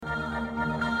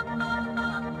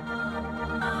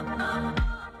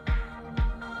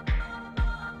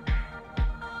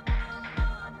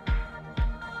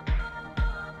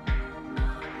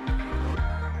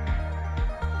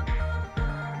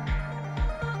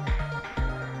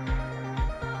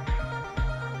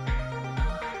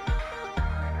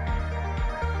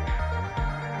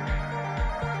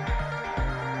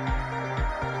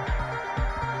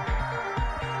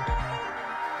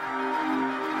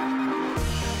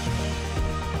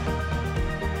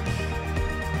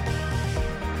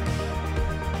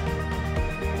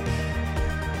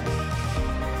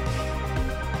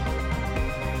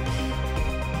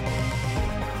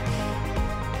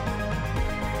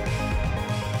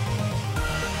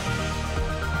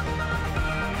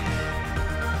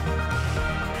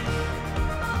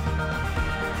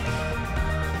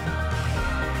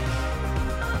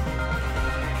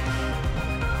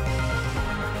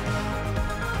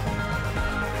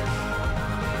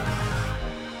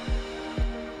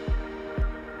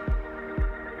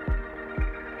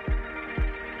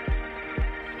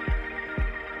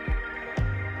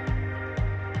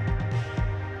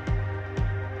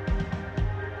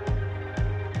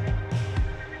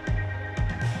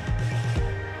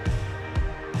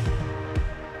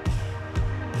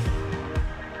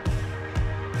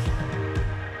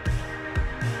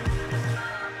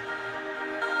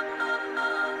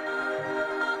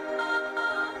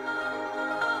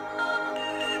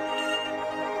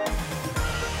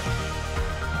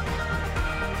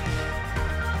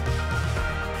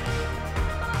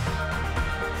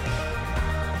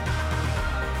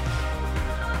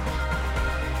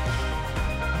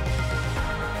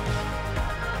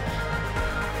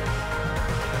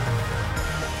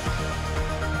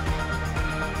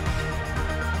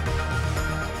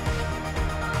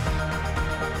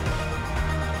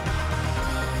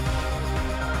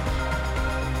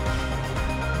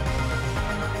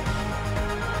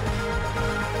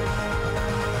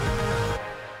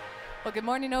Well, good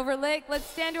morning, Overlake. Let's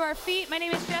stand to our feet. My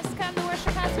name is Jessica. I'm the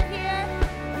worship pastor here.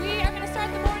 We are going to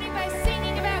start the morning by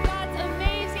singing about God's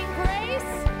amazing grace.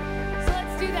 So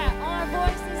let's do that. All our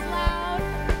voices loud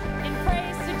in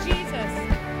praise to Jesus.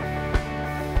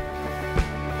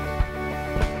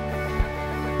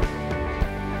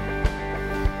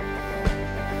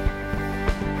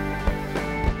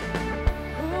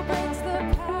 Who breaks the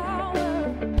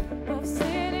power of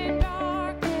sin and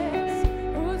darkness?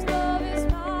 Whose love is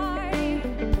mighty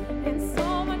and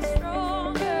so much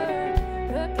stronger?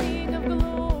 The King of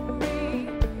glory,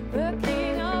 the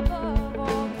King above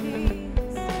all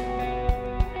kings.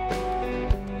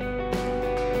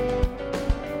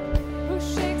 Who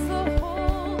shakes the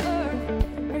whole earth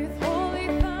with holy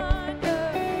thunder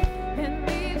and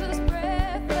leaves us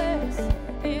breathless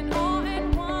in awe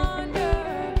and wonder?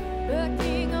 The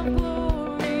King of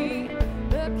glory,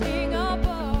 the King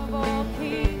above all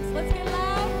kings. Let's get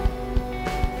loud.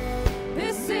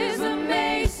 This is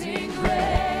amazing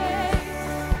grace.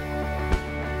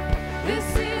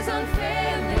 This is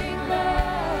unfailing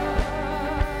love.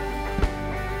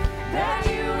 That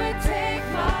you would take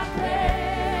my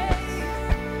place.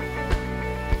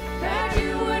 That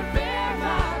you would bear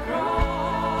my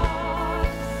cross.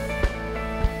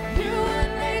 You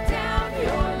would lay down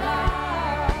your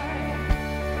life.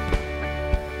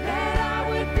 That I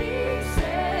would be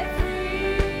set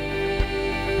free.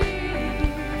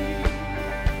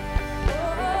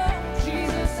 Oh,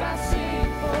 Jesus, I sing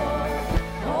for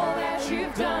all that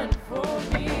you've done for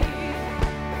me.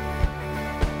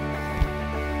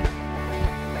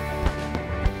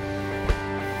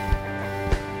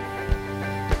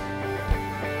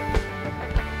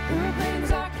 Who brings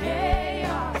our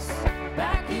chaos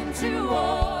back into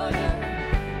order?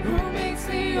 Who makes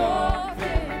the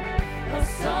orphan a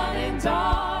son and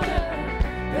daughter?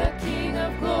 The King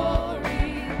of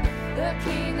glory, the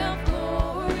King of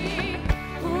glory,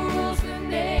 who rules the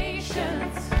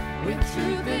nations with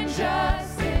truth and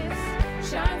justice,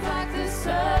 shines like the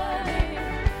sun in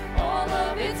all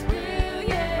of its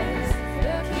brilliance.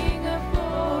 The King of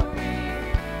glory,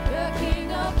 the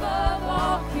King above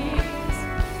all kings.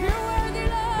 You're worthy,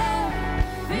 Lord.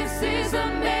 This is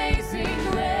amazing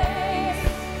grace.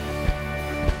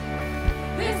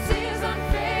 This is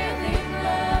unfailing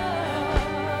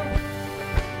love.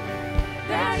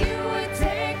 That you would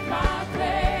take my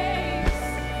place.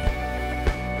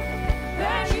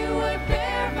 That you would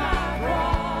bear my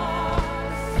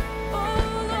cross. Oh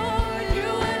Lord, you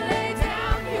would lay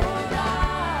down your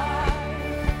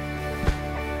life.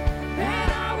 That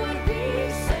I would be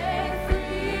set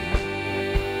free.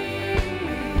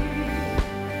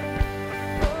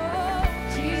 Oh,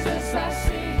 Jesus, I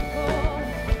sing for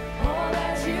all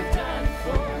that you've done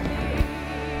for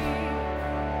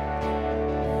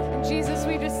me. Jesus,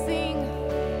 we just sing.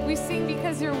 We sing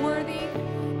because you're worthy,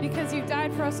 because you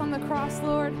died for us on the cross,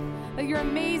 Lord. That your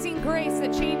amazing grace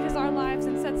that changes our lives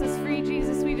and sets us free,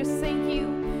 Jesus. We just thank you.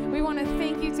 We want to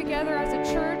thank you together as a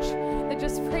church that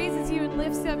just praises you and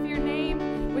lifts up your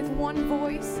name with one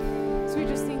voice. So we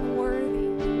just sing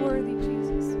worthy, worthy,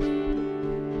 Jesus.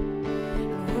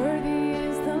 Worthy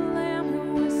is the Lamb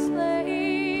who was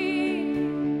slain.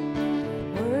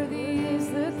 Worthy is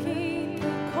the King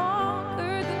who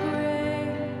conquered the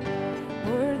grave.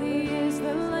 Worthy is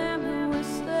the Lamb who was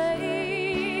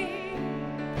slain.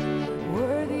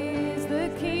 Worthy is the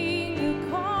King who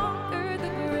conquered the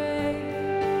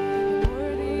grave.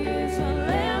 Worthy is the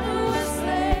Lamb who was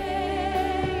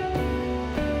slain.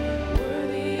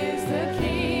 Worthy is the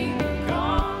King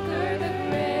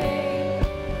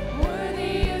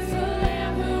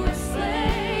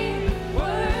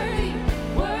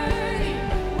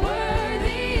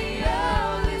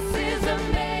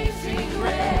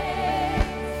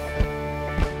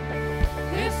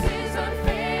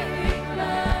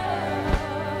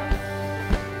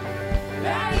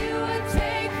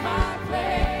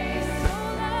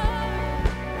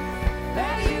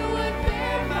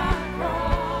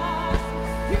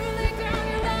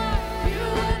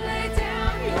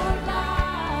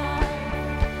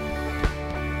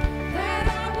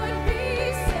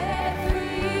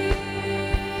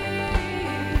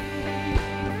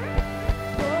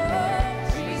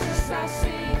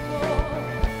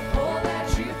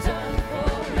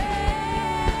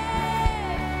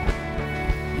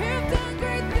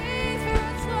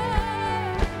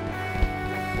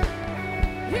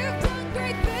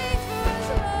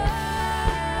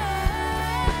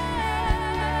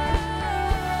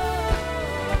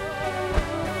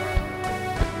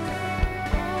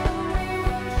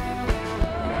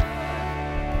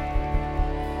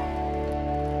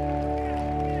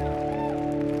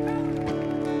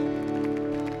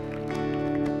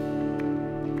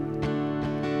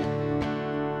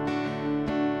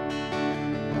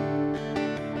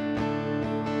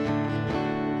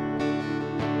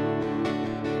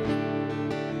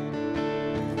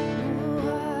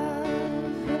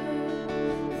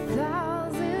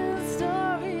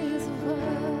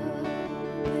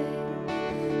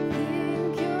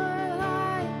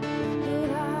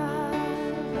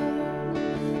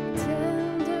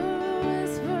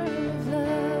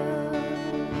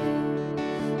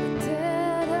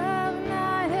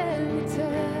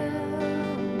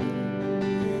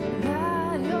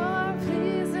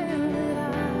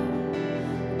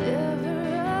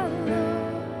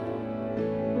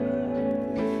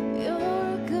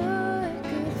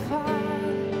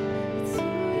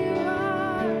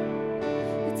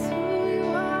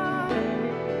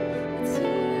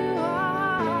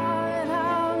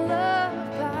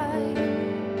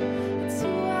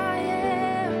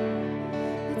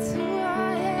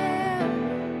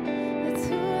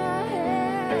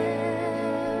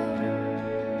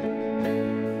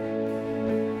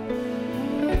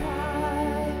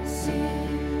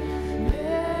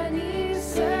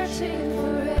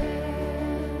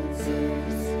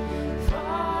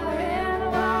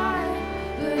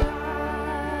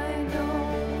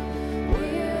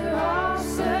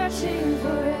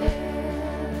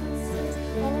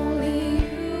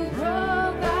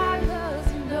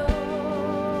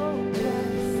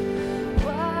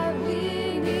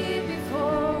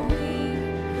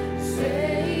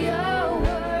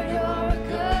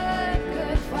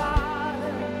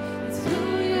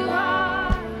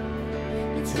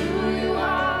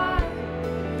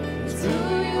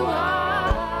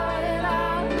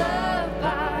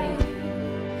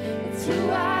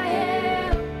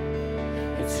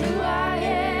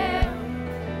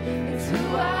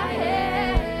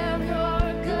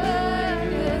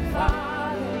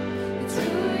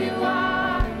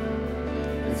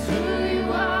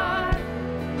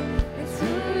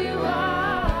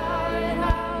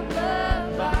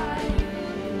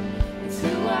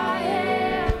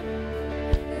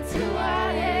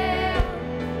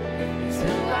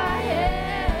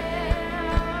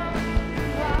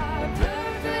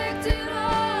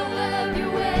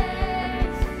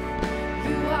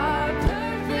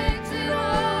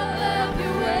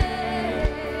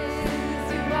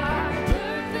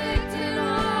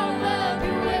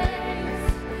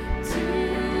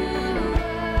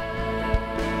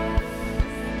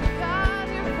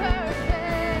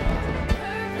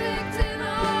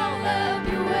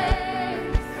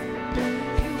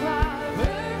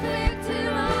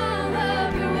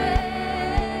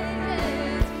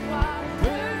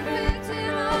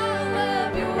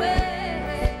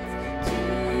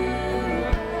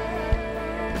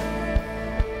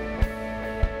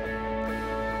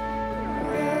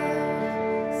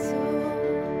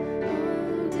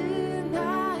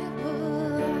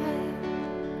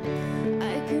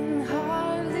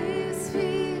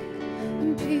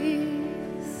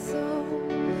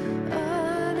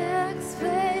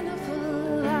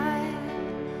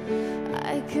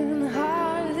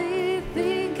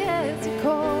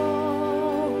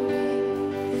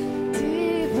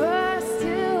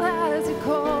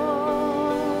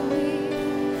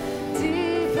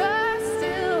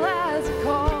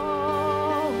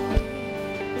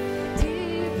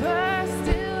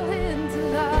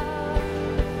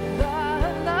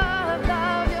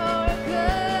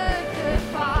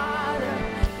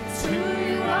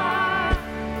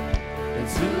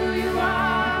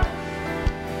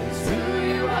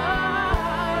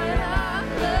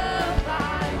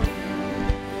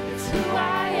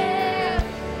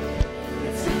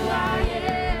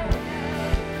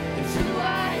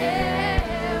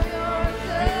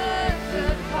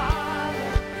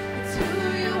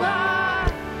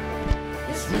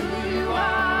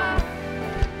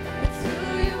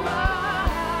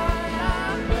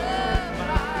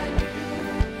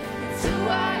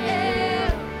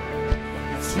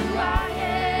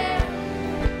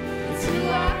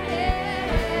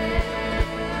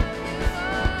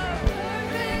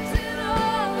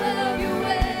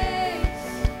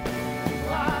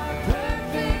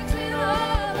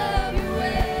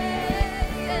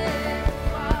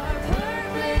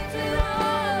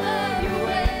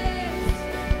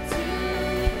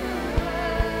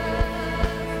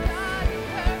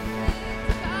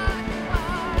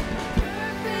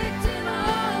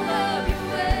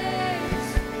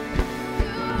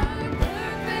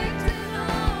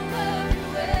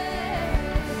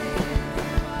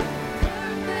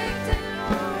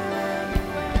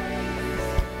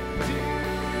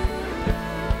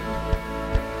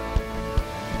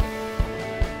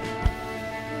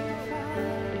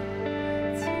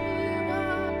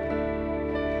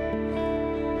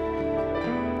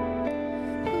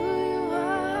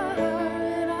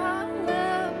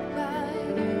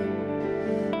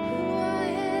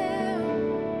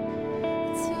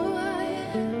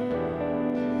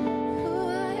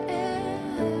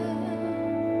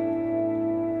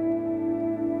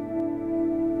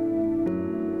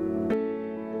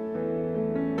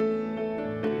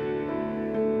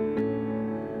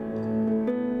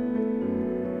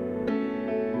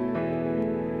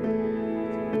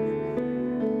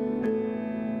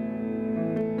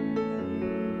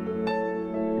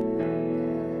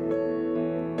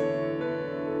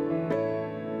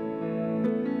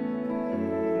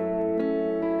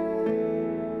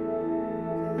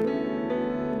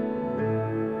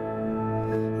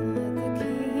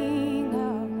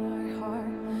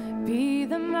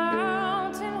the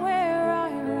mountain where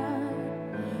I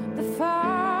run, the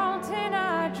fountain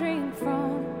I drink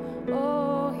from.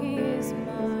 Oh, he is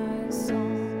my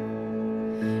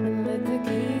song. And let the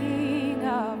King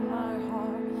of my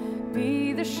heart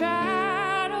be the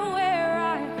shadow where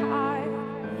I hide,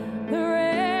 the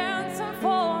ransom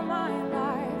for my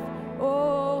life.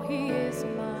 Oh, he is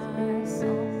my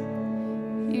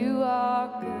song. You are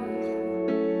good.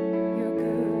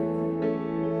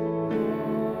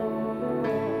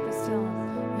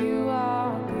 You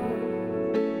are good,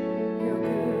 you're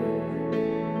good,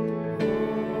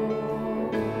 oh,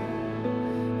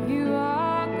 you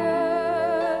are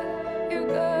good, you're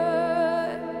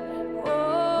good,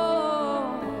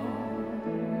 oh,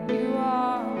 you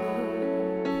are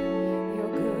good,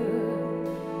 you're good,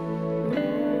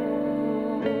 oh.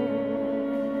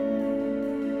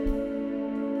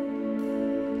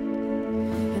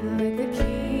 And let the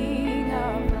King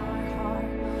of my heart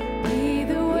be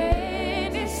the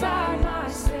wind inside my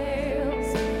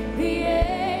sails, the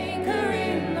anchor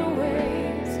in the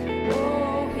waves.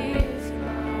 Oh, he is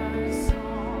my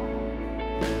song.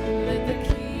 Let the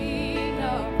King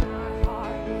of my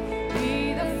heart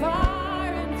be the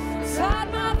fire inside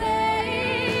my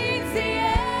veins, the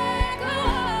echo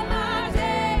of my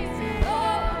days.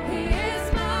 Oh, he is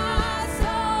my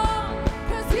song.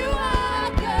 'Cause you are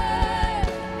good,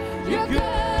 you're good.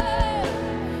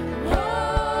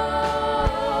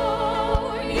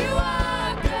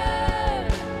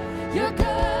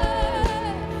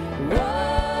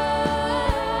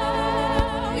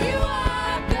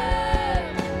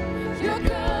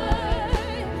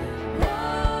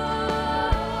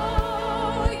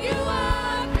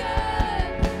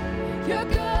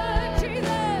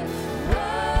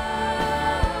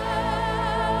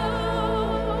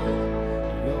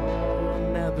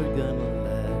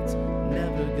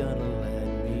 Never gonna let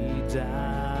me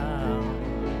down.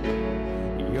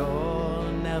 You're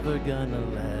never gonna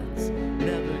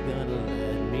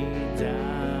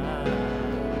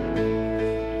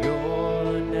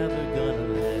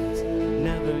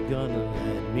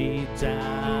let me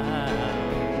down.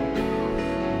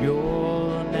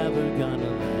 You're never gonna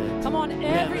let. Come on,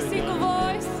 every single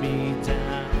voice. Me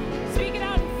down. Speak it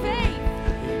out in faith.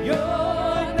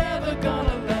 You're never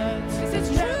gonna let. It's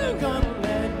true. Never gonna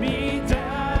let me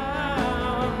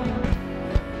down.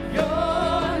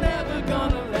 You're never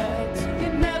gonna let.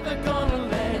 You're never gonna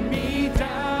let me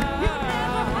down. You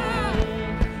never have.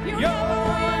 You You're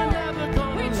never never will.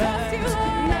 gonna We let. trust you,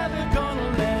 Lord. Never gonna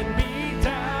let me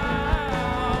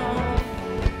down.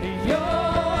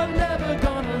 You're never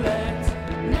gonna let.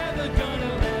 Never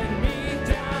gonna let me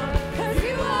down. 'Cause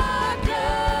you are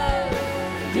good.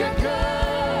 You're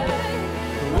good.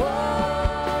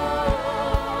 Whoa,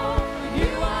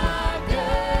 you are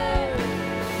good.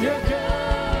 You're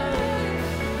good.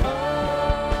 Oh,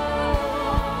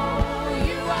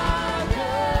 you are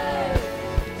good.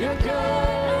 You're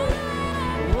good.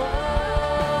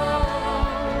 Whoa,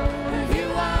 you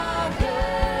are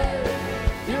good.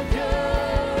 You're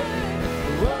good.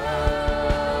 Whoa,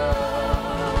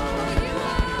 you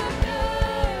are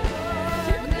good.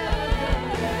 You're never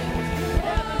gonna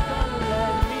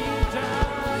let me down.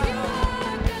 You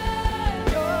are good.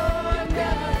 You're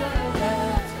never gonna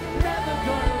let me down. You're never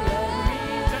gonna let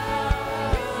me down.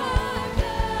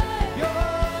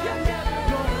 You're never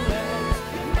gonna let.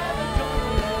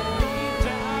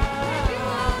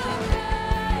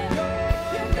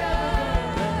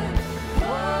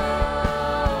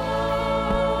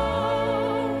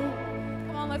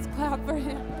 Come on, let's clap for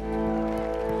him.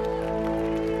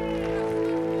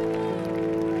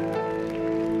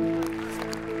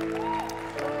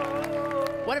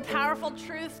 What a powerful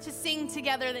truth to sing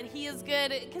together, that he is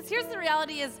good. Because here's the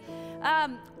reality is,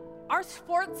 our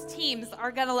sports teams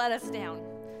are gonna let us down.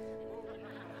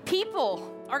 People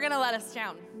are gonna let us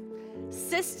down.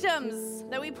 Systems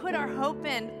that we put our hope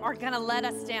in are gonna let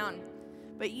us down.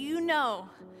 But you know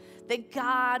that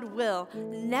God will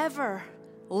never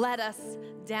let us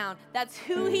down. That's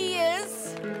who he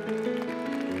is.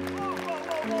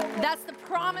 That's the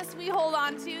promise we hold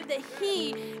on to, that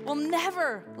he will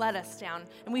never let us down.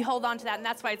 And we hold on to that, and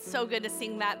that's why it's so good to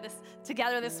sing that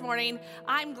together this morning.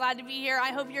 I'm glad to be here.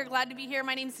 I hope you're glad to be here.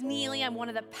 My name's Neely. I'm one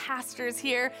of the pastors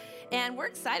here, and we're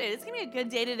excited. It's going to be a good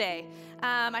day today.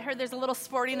 I heard there's a little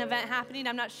sporting event happening.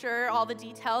 I'm not sure all the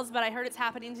details, but I heard it's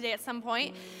happening today at some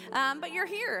point. But you're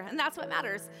here, and that's what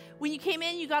matters. When you came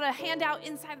in, you got a handout.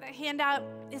 Inside that handout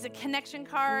is a connection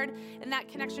card, and that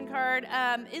connection card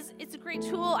it's a great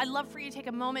tool. I'd love for you to take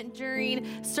a moment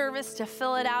during service to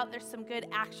fill it out. There's some good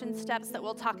action steps that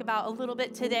we'll talk about a little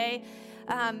bit today.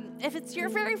 If it's your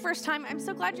very first time, I'm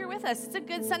so glad you're with us. It's a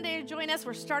good Sunday to join us.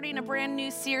 We're starting a brand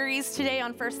new series today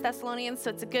on 1 Thessalonians, so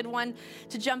it's a good one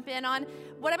to jump in on.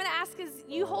 What I'm going to ask is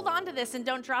you hold on to this and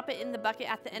don't drop it in the bucket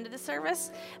at the end of the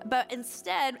service, but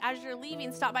instead, as you're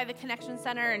leaving, stop by the Connection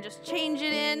Center and just change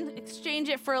it in, exchange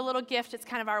it for a little gift. It's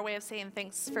kind of our way of saying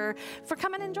thanks for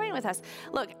coming and joining with us.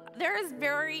 Look, there is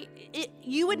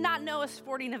you would not know a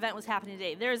sporting event was happening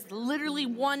today. There's literally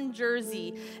one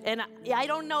jersey, and I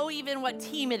don't know even what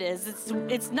team it is.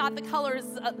 It's not the colors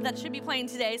that should be playing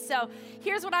today. So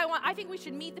here's what I want. I think we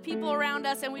should meet the people around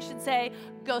us, and we should say,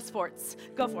 go sports.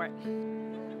 Go for it.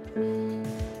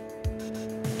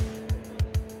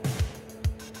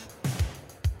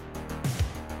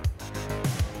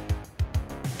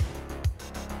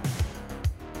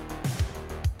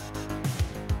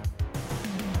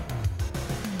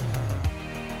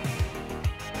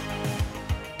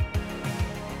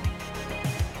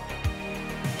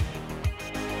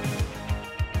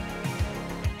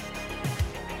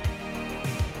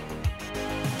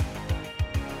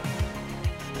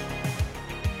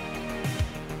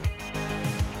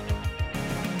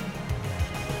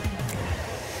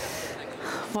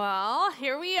 Well,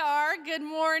 here we are. Good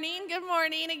morning. Good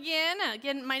morning again.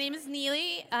 Again, my name is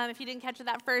Neely. If you didn't catch it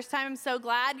that first time, I'm so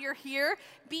glad you're here.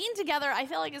 Being together, I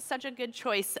feel like is such a good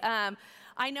choice.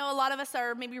 I know a lot of us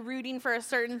are maybe rooting for a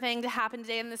certain thing to happen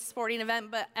today in this sporting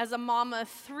event, but as a mom of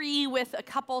 3 with a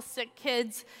couple sick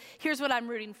kids, here's what I'm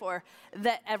rooting for,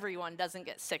 that everyone doesn't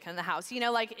get sick in the house. You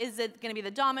know, like, is it going to be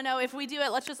the domino? If we do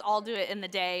it, let's just all do it in the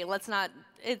day. Let's not,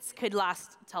 it could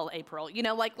last till April. You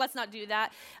know, like, let's not do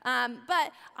that.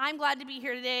 But I'm glad to be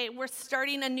here today. We're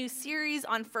starting a new series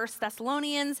on 1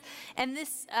 Thessalonians, and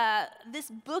this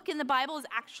book in the Bible is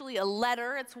actually a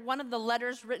letter. It's one of the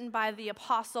letters written by the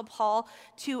Apostle Paul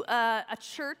to a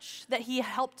church that he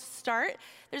helped start.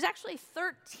 There's actually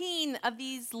 13 of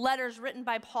these letters written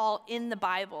by Paul in the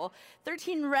Bible.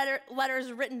 13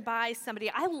 letters written by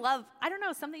somebody. I love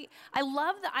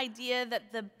the idea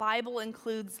that the Bible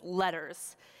includes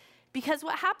letters. Because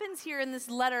what happens here in this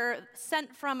letter,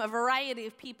 sent from a variety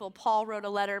of people, Paul wrote a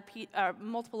letter,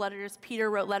 multiple letters,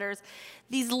 Peter wrote letters.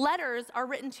 These letters are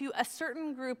written to a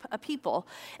certain group of people.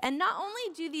 And not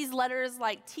only do these letters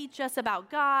teach us about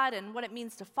God and what it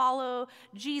means to follow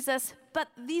Jesus, but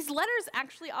these letters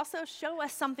actually also show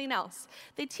us something else.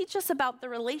 They teach us about the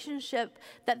relationship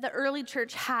that the early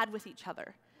church had with each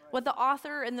other, with the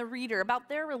author and the reader, about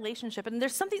their relationship. And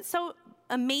there's something so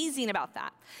amazing about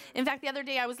that. In fact, the other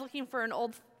day I was looking for an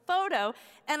old photo,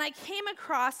 and I came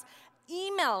across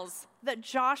emails that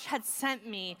Josh had sent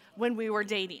me when we were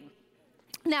dating.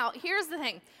 Now, here's the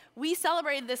thing. We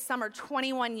celebrated this summer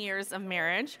 21 years of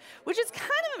marriage, which is kind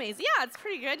of amazing. Yeah, it's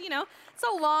pretty good, you know. It's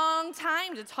a long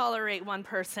time to tolerate one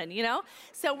person, you know.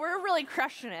 So we're really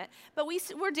crushing it. But we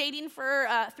were dating for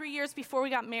 3 years before we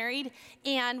got married,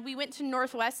 and we went to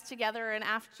Northwest together. And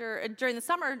during the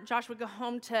summer, Josh would go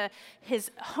home to his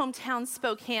hometown,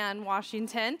 Spokane,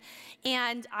 Washington.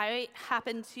 And I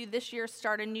happened to this year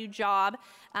start a new job,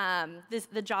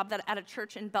 the job at a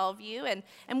church in Bellevue.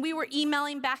 And we were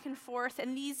emailing back and forth,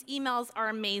 and these emails are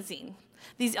amazing.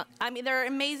 They're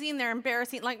amazing, they're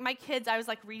embarrassing. Like my kids, I was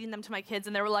reading them to my kids,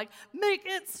 and they were like, make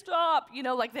it stop, you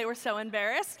know, they were so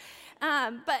embarrassed.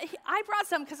 But I brought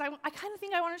some because I kind of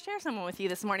think I want to share someone with you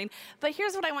this morning. But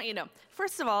here's what I want you to know.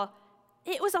 First of all,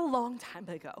 it was a long time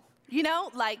ago, you know,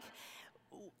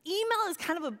 email is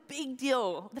kind of a big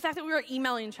deal. The fact that we were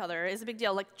emailing each other is a big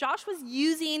deal. Josh was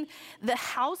using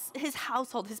his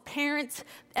household, his parents,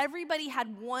 everybody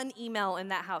had one email in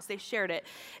that house. They shared it.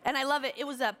 And I love it. It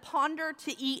was a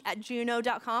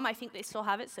pondertoeat@juno.com. I think they still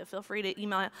have it, so feel free to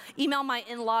email my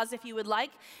in-laws if you would like.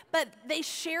 But they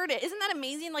shared it. Isn't that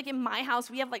amazing? In my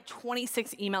house, we have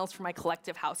 26 emails for my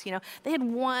collective house, you know. They had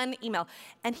one email.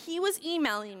 And he was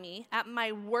emailing me at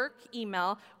my work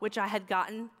email, which I had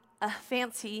gotten a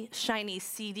fancy, shiny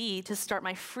CD to start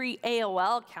my free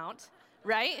AOL account,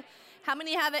 right? How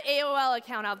many have an AOL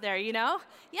account out there, you know?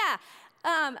 Yeah.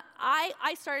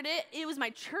 I started it. It was my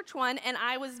church one, and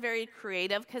I was very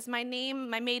creative because my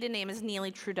maiden name is Neely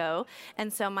Trudeau,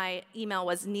 and so my email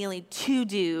was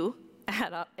neelytodo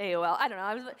at AOL. I don't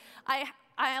know.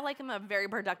 I'm a very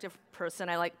productive person.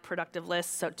 I like productive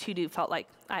lists, so to-do felt I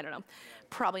don't know,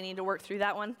 probably need to work through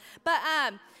that one. But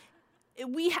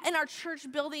in our church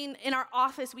building, in our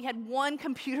office, we had one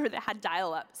computer that had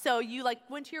dial-up. So you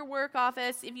went to your work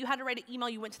office. If you had to write an email,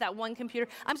 you went to that one computer.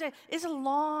 I'm saying it's a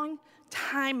long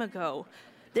time ago.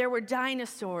 There were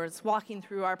dinosaurs walking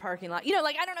through our parking lot. You know,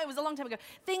 I don't know, it was a long time ago.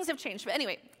 Things have changed. But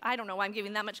anyway, I don't know why I'm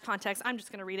giving that much context. I'm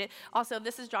just going to read it. Also,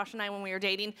 this is Josh and I when we were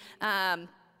dating.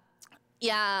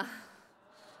 Yeah.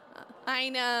 I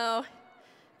know.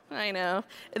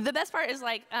 The best part is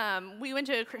like, we went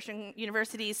to a Christian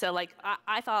university, so like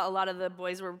I thought a lot of the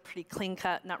boys were pretty clean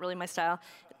cut, not really my style.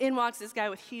 In walks this guy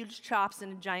with huge chops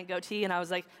and a giant goatee, and I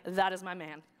was like, that is my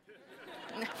man.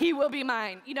 He will be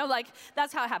mine. You know, like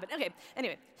that's how it happened. Okay,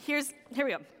 anyway, here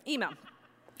we go. Email.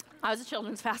 I was a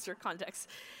children's pastor, context.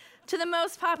 To the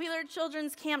most popular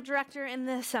children's camp director in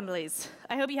the assemblies.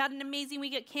 I hope you had an amazing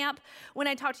week at camp. When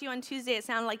I talked to you on Tuesday, it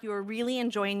sounded like you were really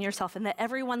enjoying yourself and that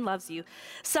everyone loves you.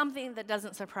 Something that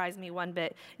doesn't surprise me one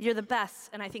bit. You're the best,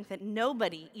 and I think that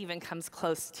nobody even comes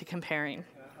close to comparing.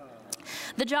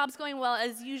 The job's going well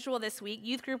as usual this week.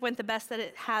 Youth group went the best that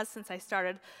it has since I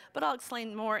started, but I'll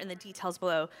explain more in the details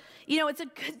below. You know, it's a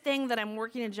good thing that I'm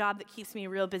working a job that keeps me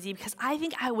real busy because I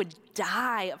think I would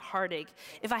die of heartache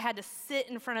if I had to sit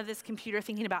in front of this computer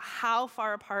thinking about how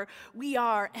far apart we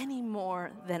are any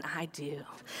more than I do.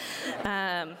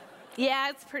 Yeah,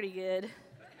 it's pretty good.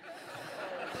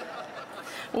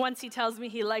 Once he tells me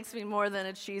he likes me more than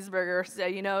a cheeseburger, so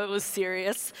you know it was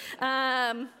serious.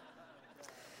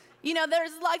 You know,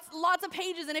 there's lots of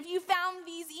pages, and if you found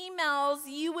these emails,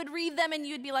 you would read them and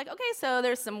you'd be like, okay, so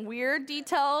there's some weird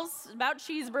details about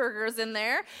cheeseburgers in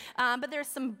there, but there's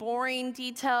some boring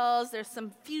details, there's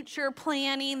some future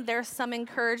planning, there's some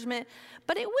encouragement,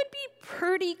 but it would be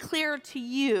pretty clear to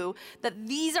you that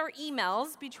these are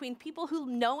emails between people who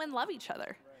know and love each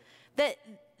other. That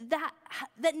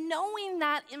knowing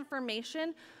that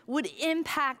information would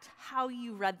impact how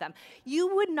you read them.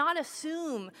 You would not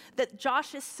assume that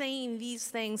Josh is saying these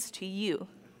things to you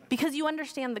because you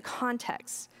understand the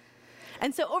context.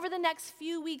 And so over the next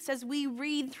few weeks, as we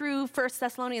read through 1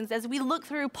 Thessalonians, as we look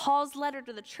through Paul's letter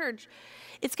to the church,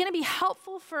 it's going to be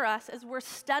helpful for us as we're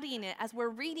studying it, as we're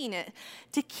reading it,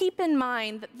 to keep in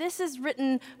mind that this is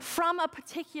written from a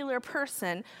particular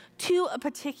person to a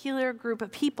particular group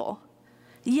of people.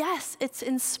 Yes, it's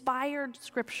inspired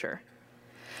scripture.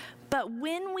 But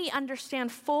when we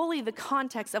understand fully the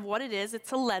context of what it is,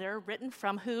 it's a letter written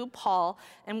from who? Paul,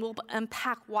 and we'll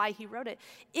unpack why he wrote it.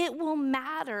 It will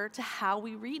matter to how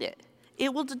we read it.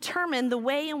 It will determine the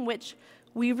way in which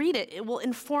we read it. It will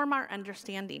inform our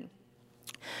understanding.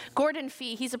 Gordon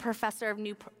Fee, he's a professor of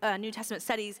New Testament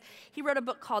studies. He wrote a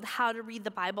book called How to Read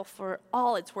the Bible for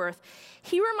All It's Worth.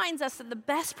 He reminds us that the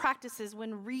best practices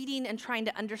when reading and trying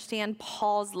to understand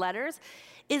Paul's letters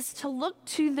is to look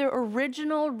to the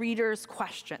original reader's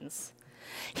questions.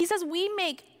 He says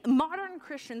modern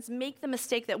Christians make the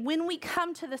mistake that when we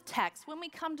come to the text, when we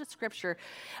come to scripture,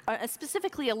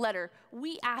 specifically a letter,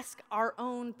 we ask our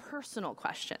own personal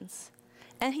questions.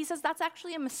 And he says that's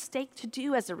actually a mistake to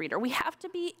do as a reader. We have to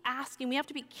be asking, we have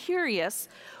to be curious,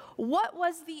 what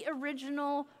was the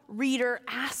original reader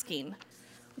asking?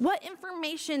 What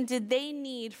information did they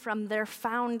need from their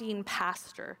founding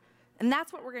pastor? And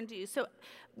that's what we're going to do. So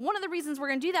one of the reasons we're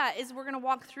going to do that is we're going to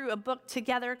walk through a book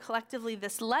together collectively,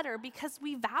 this letter, because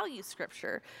we value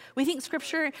Scripture. We think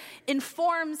Scripture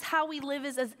informs how we live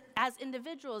as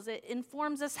individuals. It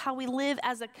informs us how we live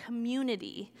as a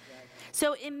community.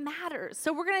 So it matters.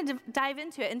 So we're going to dive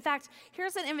into it. In fact,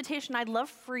 here's an invitation I'd love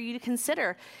for you to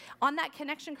consider. On that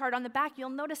connection card on the back, you'll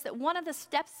notice that one of the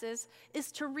steps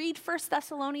is to read 1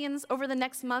 Thessalonians over the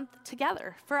next month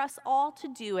together, for us all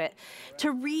to do it,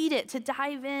 to read it, to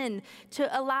dive in,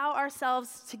 to allow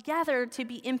ourselves together to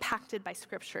be impacted by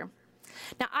Scripture.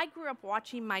 Now, I grew up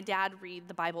watching my dad read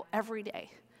the Bible every day.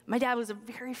 My dad was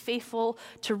very faithful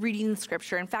to reading the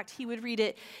Scripture. In fact, he would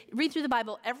read through the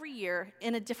Bible every year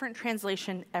in a different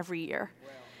translation every year. Wow.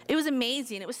 It was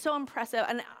amazing. It was so impressive.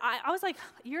 And I was like,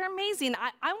 you're amazing.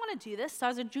 I want to do this. So I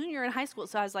was a junior in high school.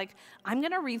 So I was like, I'm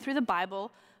going to read through the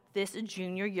Bible this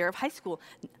junior year of high school.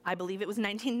 I believe it was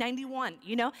 1991,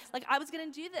 you know? Like, I was going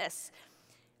to do this.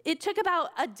 It took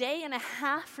about a day and a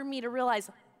half for me to realize,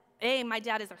 my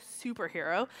dad is a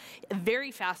superhero, a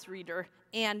very fast reader,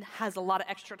 and has a lot of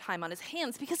extra time on his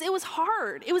hands because it was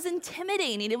hard. It was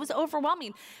intimidating. It was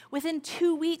overwhelming. Within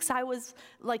 2 weeks, I was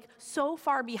like so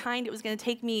far behind, it was going to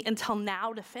take me until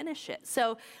now to finish it.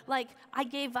 So like I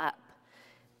gave up.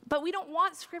 But we don't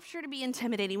want Scripture to be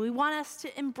intimidating. We want us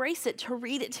to embrace it, to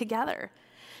read it together.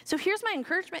 So here's my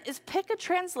encouragement is pick a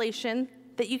translation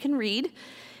that you can read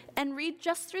and read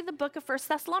just through the book of 1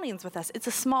 Thessalonians with us. It's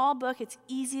a small book. It's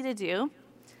easy to do.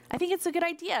 I think it's a good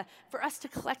idea for us to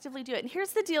collectively do it. And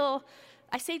here's the deal.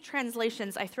 I say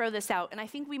translations, I throw this out, and I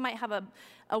think we might have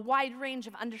a wide range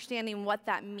of understanding what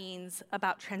that means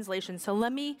about translation. So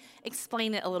let me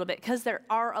explain it a little bit, because there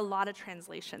are a lot of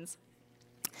translations.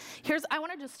 I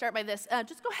want to just start by this.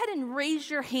 Just go ahead and raise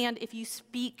your hand if you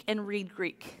speak and read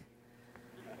Greek.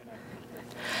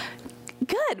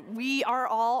 Good. We are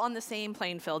all on the same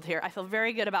playing field here. I feel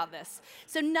very good about this.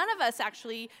 So none of us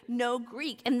actually know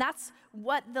Greek, and that's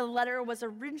what the letter was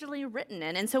originally written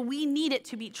in. And so we need it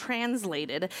to be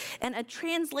translated. And a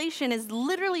translation is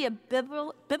literally a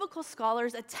biblical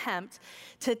scholar's attempt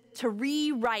to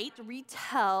rewrite,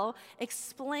 retell,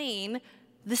 explain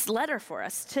this letter for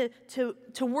us,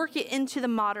 to work it into the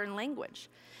modern language.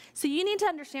 So you need to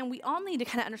understand, we all need to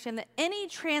kind of understand that any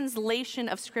translation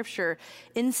of Scripture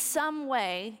in some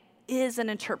way is an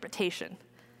interpretation.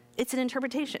 It's an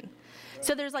interpretation.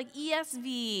 So there's like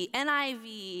ESV,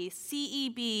 NIV,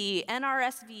 CEB,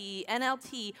 NRSV,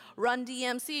 NLT, Run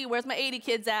DMC. Where's my 80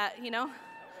 kids at, you know?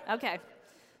 Okay.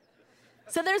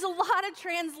 So there's a lot of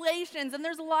translations, and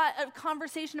there's a lot of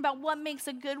conversation about what makes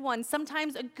a good one.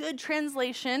 Sometimes a good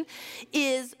translation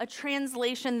is a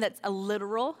translation that's a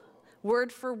literal,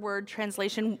 word-for-word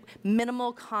translation,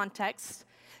 minimal context.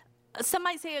 Some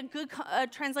might say a good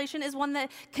translation is one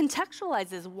that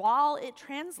contextualizes while it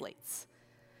translates.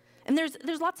 And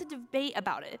there's lots of debate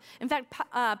about it. In fact,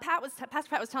 Pastor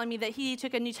Pat was telling me that he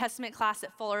took a New Testament class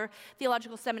at Fuller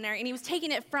Theological Seminary, and he was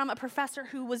taking it from a professor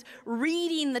who was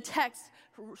reading the text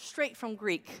straight from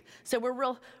Greek. So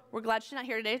we're glad she's not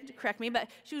here today to correct me, but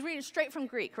she was reading straight from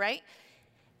Greek, right?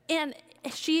 And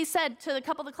she said to a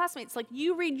couple of the classmates, like,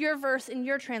 you read your verse in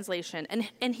your translation,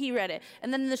 and he read it,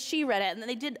 and then she read it, and then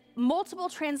they did multiple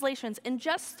translations. In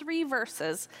just 3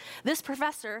 verses, this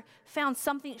professor found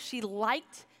something she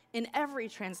liked in every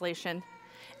translation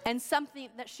and something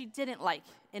that she didn't like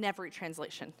in every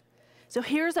translation. So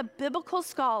here's a biblical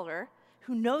scholar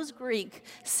who knows Greek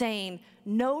saying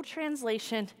no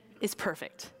translation is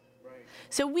perfect.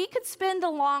 So we could spend a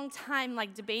long time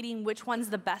like debating which one's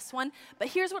the best one, but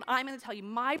here's what I'm going to tell you,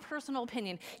 my personal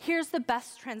opinion. Here's the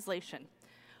best translation,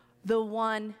 the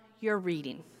one you're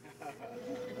reading.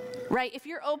 Right? If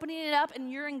you're opening it up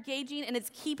and you're engaging and it's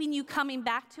keeping you coming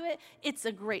back to it, it's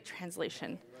a great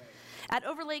translation. At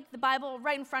Overlake, the Bible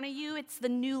right in front of you, it's the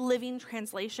New Living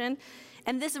Translation.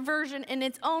 And this version, in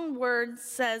its own words,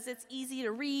 says it's easy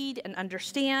to read and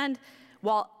understand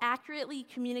while accurately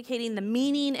communicating the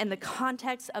meaning and the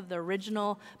context of the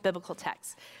original biblical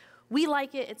text. We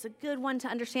like it. It's a good one to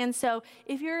understand. So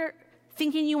if you're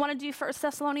thinking you want to do 1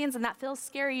 Thessalonians and that feels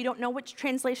scary, you don't know which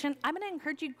translation, I'm going to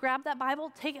encourage you to grab that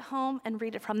Bible, take it home, and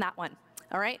read it from that one.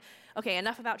 All right? Okay,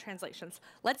 enough about translations.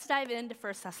 Let's dive into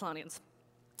 1 Thessalonians.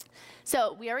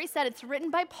 So we already said it's written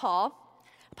by Paul.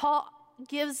 Paul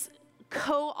gives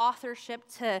co-authorship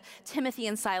to Timothy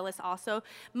and Silas also.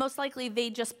 Most likely they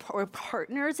just were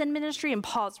partners in ministry, and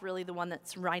Paul's really the one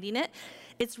that's writing it.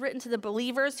 It's written to the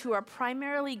believers who are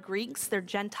primarily Greeks. They're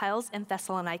Gentiles in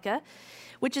Thessalonica,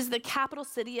 which is the capital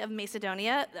city of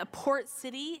Macedonia, a port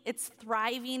city. It's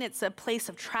thriving. It's a place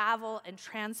of travel and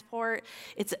transport.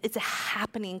 It's a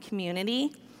happening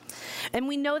community. And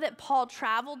we know that Paul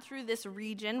traveled through this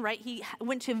region, right? He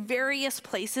went to various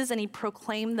places and he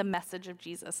proclaimed the message of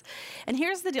Jesus. And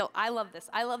here's the deal. I love this.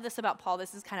 I love this about Paul.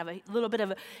 This is kind of a little bit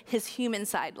of his human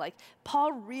side. Like,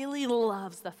 Paul really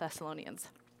loves the Thessalonians.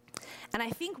 And I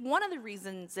think one of the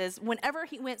reasons is whenever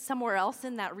he went somewhere else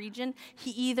in that region,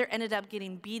 he either ended up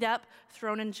getting beat up,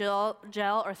 thrown in jail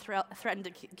or threatened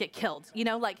to get killed. You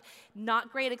know, like,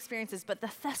 not great experiences. But the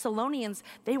Thessalonians,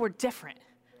 they were different.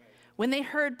 When they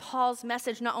heard Paul's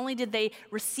message, not only did they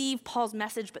receive Paul's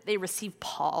message, but they received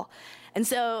Paul. And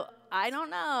so, I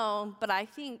don't know, but I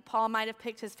think Paul might have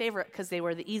picked his favorite because they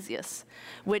were the easiest,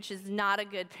 which is not a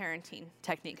good parenting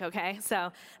technique, okay?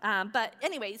 So, but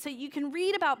anyway, so you can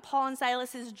read about Paul and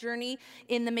Silas's journey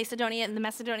in the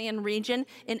Macedonian region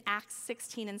in Acts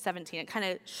 16 and 17. It kind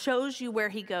of shows you where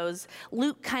he goes.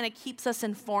 Luke kind of keeps us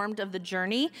informed of the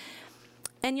journey.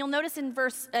 And you'll notice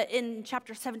in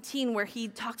chapter 17 where he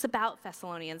talks about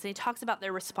Thessalonians and he talks about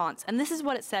their response. And this is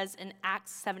what it says in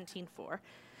Acts 17:4.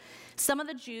 Some of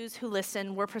the Jews who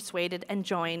listened were persuaded and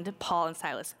joined Paul and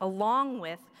Silas, along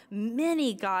with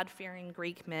many God-fearing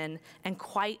Greek men and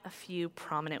quite a few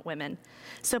prominent women.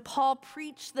 So Paul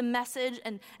preached the message,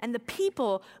 and the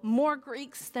people, more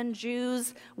Greeks than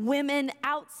Jews, women,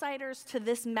 outsiders to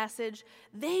this message,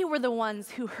 they were the ones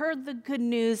who heard the good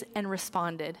news and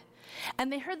responded.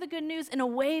 And they heard the good news in a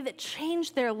way that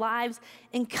changed their lives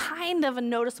in kind of a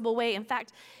noticeable way. In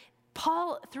fact,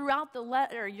 Paul, throughout the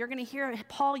letter, you're going to hear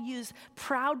Paul use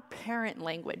proud parent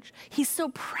language. He's so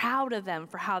proud of them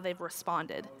for how they've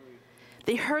responded.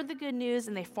 They heard the good news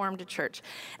and they formed a church.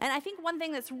 And I think one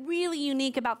thing that's really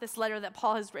unique about this letter that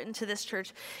Paul has written to this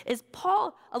church is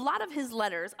Paul, a lot of his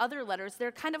letters, other letters,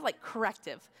 they're kind of like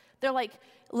corrective. They're like,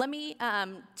 let me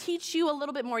teach you a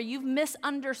little bit more. You've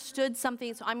misunderstood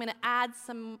something, so I'm going to add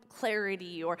some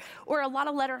clarity. Or a lot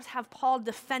of letters have Paul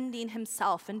defending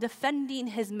himself and defending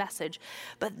his message.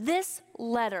 But this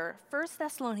letter, 1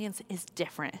 Thessalonians, is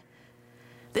different.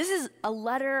 This is a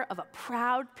letter of a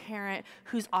proud parent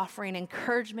who's offering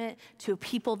encouragement to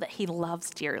people that he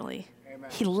loves dearly. Amen.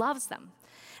 He loves them.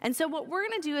 And so what we're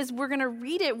going to do is we're going to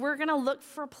read it. We're going to look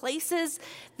for places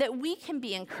that we can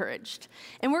be encouraged.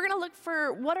 And we're going to look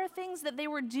for what are things that they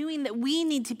were doing that we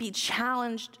need to be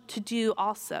challenged to do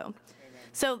also. Amen.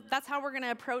 So that's how we're going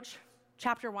to approach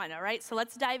chapter 1, all right? So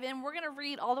let's dive in. We're going to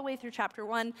read all the way through chapter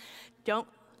 1. Don't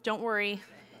worry.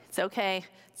 It's okay.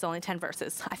 It's only 10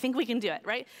 verses. I think we can do it,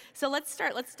 right? So let's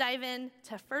start. Let's dive in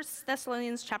to 1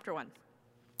 Thessalonians chapter 1.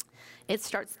 It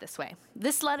starts this way.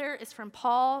 This letter is from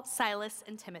Paul, Silas,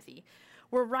 and Timothy.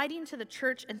 We're writing to the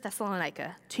church in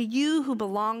Thessalonica, to you who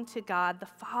belong to God, the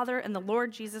Father, and the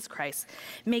Lord Jesus Christ.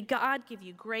 May God give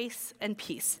you grace and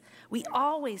peace. We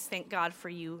always thank God for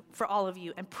you, for all of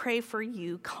you, and pray for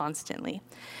you constantly.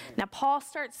 Now, Paul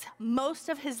starts most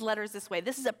of his letters this way.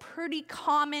 This is a pretty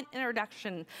common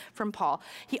introduction from Paul.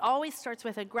 He always starts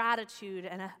with a gratitude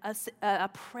and a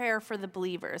prayer for the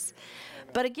believers.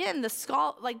 But again,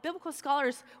 biblical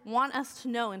scholars want us to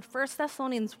know in 1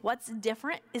 Thessalonians what's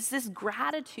different is this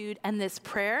gratitude and this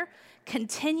prayer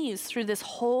continues through this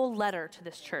whole letter to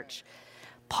this church.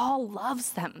 Paul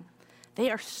loves them.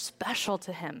 They are special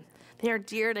to him. They are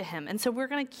dear to him. And so we're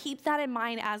going to keep that in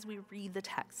mind as we read the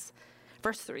text.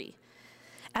 Verse 3,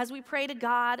 as we pray to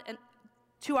God and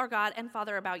to our God and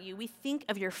Father about you, we think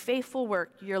of your faithful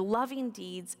work, your loving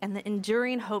deeds, and the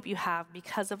enduring hope you have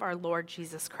because of our Lord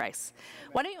Jesus Christ.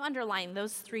 Why don't you underline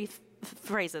those three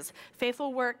phrases?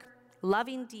 Faithful work,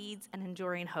 loving deeds, and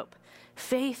enduring hope.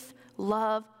 Faith,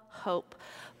 love, hope.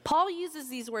 Paul uses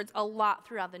these words a lot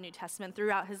throughout the New Testament,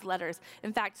 throughout his letters.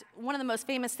 In fact, one of the most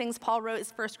famous things Paul wrote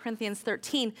is 1 Corinthians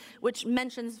 13, which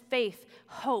mentions faith,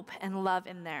 hope, and love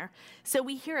in there. So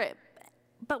we hear it.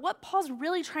 But what Paul's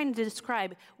really trying to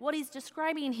describe, what he's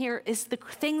describing here is the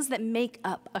things that make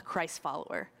up a Christ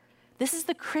follower. This is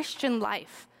the Christian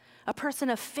life, a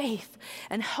person of faith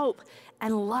and hope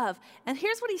and love. And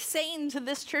here's what he's saying to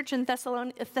this church in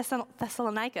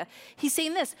Thessalonica. He's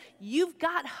saying this: you've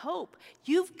got hope,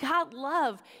 you've got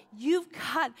love, you've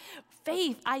got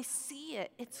faith. I see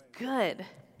it. It's good.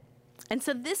 And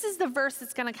so this is the verse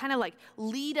that's going to kind of like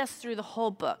lead us through the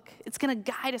whole book. It's going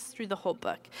to guide us through the whole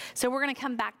book. So we're going to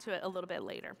come back to it a little bit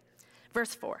later.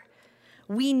 Verse 4.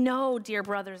 We know, dear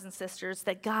brothers and sisters,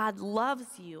 that God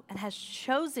loves you and has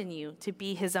chosen you to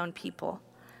be his own people.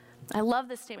 I love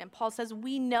this statement. Paul says,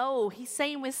 we know. He's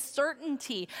saying with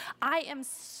certainty. I am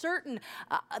certain.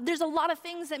 There's a lot of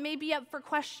things that may be up for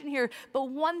question here, but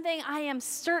one thing I am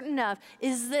certain of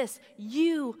is this: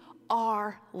 you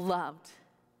are loved.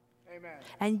 Amen.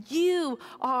 And you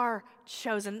are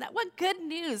chosen. What good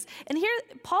news. And here,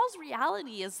 Paul's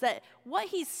reality is that what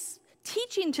he's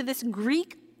teaching to this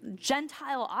Greek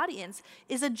Gentile audience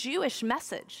is a Jewish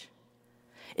message.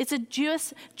 It's a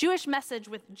Jewish message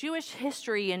with Jewish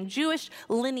history and Jewish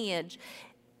lineage.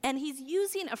 And he's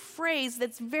using a phrase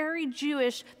that's very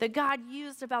Jewish that God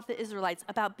used about the Israelites,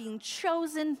 about being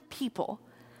chosen people.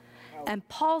 And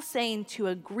Paul's saying to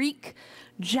a Greek,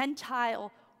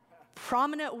 Gentile,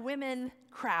 prominent women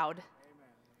crowd,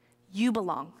 you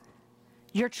belong.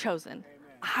 You're chosen.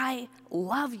 I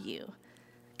love you.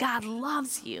 God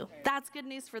loves you. That's good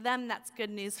news for them. That's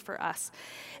good news for us.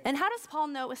 And how does Paul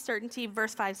know with certainty?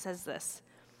 Verse 5 says this: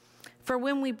 for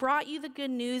when we brought you the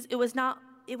good news, it was not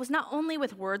only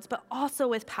with words, but also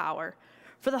with power.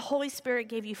 For the Holy Spirit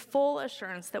gave you full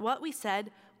assurance that what we said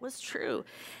was true.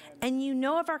 And you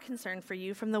know of our concern for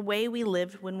you from the way we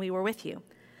lived when we were with you.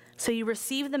 So you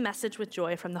received the message with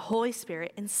joy from the Holy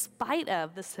Spirit in spite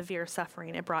of the severe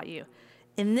suffering it brought you.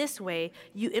 In this way,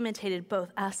 you imitated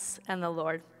both us and the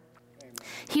Lord. Amen.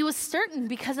 He was certain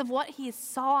because of what he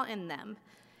saw in them.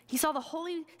 He saw the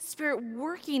Holy Spirit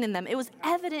working in them. It was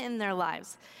evident in their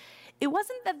lives. It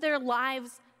wasn't that their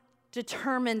lives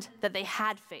determined that they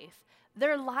had faith.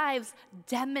 Their lives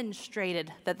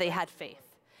demonstrated that they had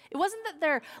faith. It wasn't that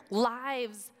their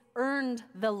lives earned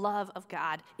the love of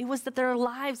God. It was that their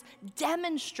lives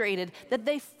demonstrated that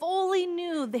they fully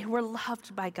knew they were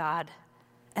loved by God.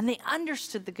 And they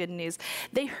understood the good news.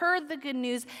 They heard the good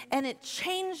news, and it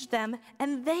changed them,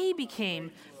 and they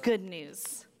became good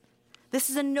news. This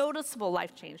is a noticeable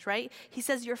life change, right? He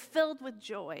says you're filled with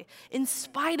joy in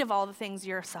spite of all the things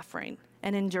you're suffering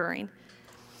and enduring.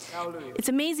 Hallelujah. It's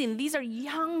amazing. These are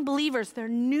young believers. They're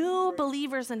new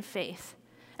believers in faith.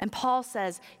 And Paul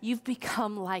says, you've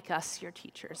become like us, your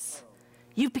teachers.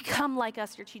 You've become like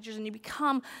us, your teachers, and you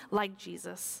become like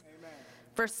Jesus. Amen.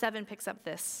 Verse 7 picks up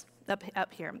this,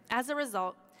 up here. As a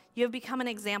result, you have become an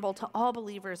example to all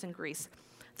believers in Greece,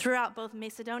 throughout both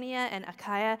Macedonia and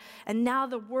Achaia, and now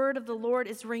the word of the Lord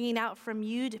is ringing out from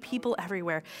you to people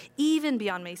everywhere, even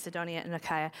beyond Macedonia and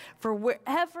Achaia. For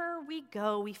wherever we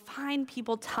go, we find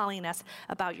people telling us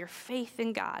about your faith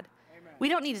in God. Amen. We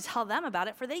don't need to tell them about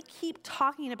it, for they keep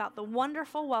talking about the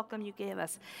wonderful welcome you gave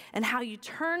us and how you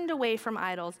turned away from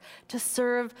idols to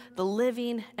serve the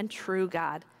living and true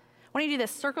God. When you do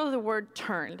this, circle the word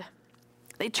turned.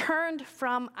 They turned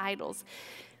from idols.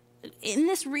 In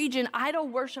this region, idol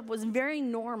worship was very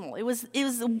normal. It was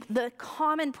the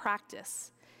common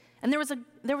practice. And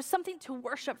there was something to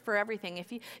worship for everything.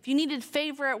 If you needed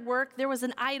favor at work, there was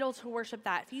an idol to worship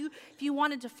that. If you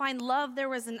wanted to find love, there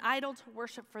was an idol to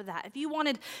worship for that. If you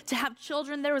wanted to have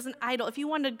children, there was an idol. If you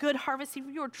wanted a good harvest, if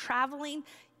you were traveling,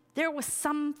 there was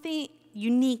something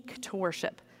unique to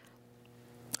worship.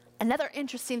 Another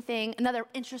interesting thing, another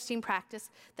interesting practice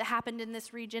that happened in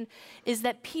this region is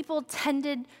that people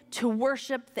tended to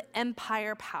worship the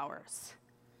empire powers.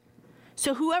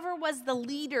 So whoever was the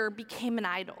leader became an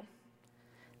idol.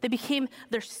 They became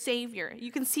their savior.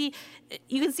 You can see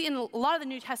in a lot of the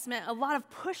New Testament, a lot of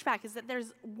pushback is that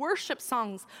there's worship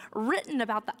songs written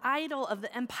about the idol of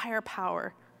the empire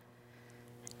power.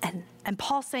 And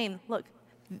Paul's saying, look,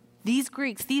 these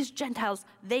Greeks, these Gentiles,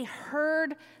 they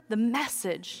heard the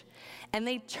message and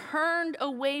they turned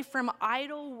away from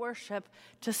idol worship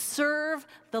to serve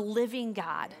the living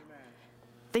God.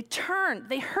 Amen.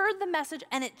 They heard the message,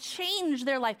 and it changed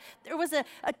their life. There was a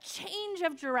change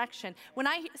of direction. When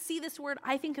I see this word,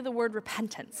 I think of the word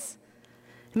repentance.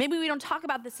 Maybe we don't talk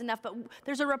about this enough, but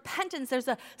there's a repentance. There's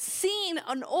a seeing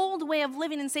an old way of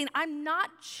living and saying, I'm not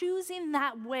choosing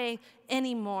that way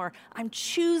anymore. I'm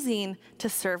choosing to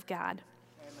serve God.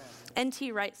 Amen.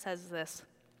 N.T. Wright says this.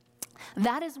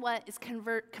 That is what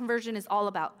conversion is all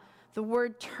about. The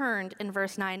word turned in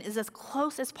verse 9 is as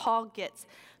close as Paul gets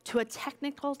to a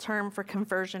technical term for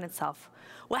conversion itself.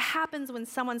 What happens when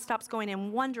someone stops going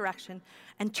in one direction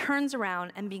and turns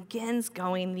around and begins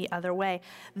going the other way?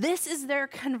 This is their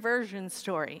conversion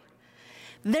story.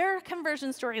 Their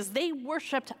conversion story is they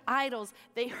worshiped idols,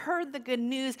 they heard the good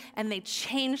news, and they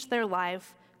changed their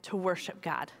life to worship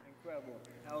God. Incredible.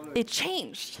 Hallelujah. It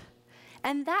changed.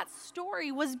 And that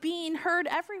story was being heard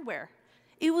everywhere.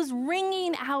 It was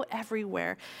ringing out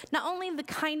everywhere. Not only the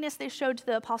kindness they showed to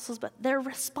the apostles, but their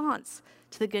response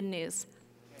to the good news.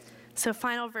 So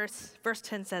final verse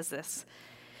 10 says this.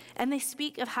 And they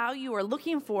speak of how you are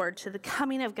looking forward to the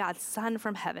coming of God's Son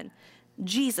from heaven,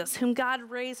 Jesus, whom God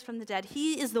raised from the dead.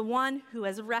 He is the one who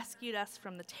has rescued us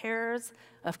from the terrors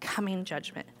of coming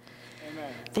judgment.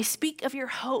 Amen. They speak of your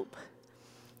hope.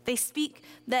 They speak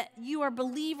that you are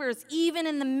believers even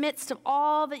in the midst of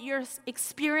all that you're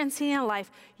experiencing in life.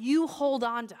 You hold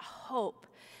on to hope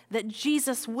that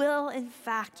Jesus will in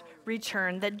fact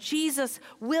return, that Jesus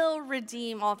will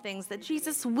redeem all things, that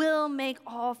Jesus will make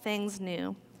all things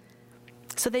new.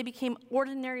 So they became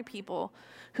ordinary people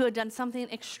who had done something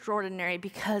extraordinary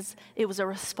because it was a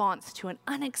response to an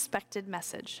unexpected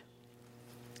message.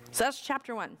 So that's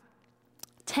chapter 1.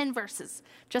 10 verses,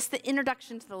 just the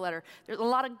introduction to the letter. There's a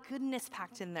lot of goodness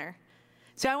packed in there.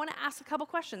 So I want to ask a couple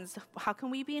questions. How can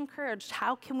we be encouraged?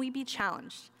 How can we be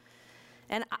challenged?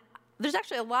 And there's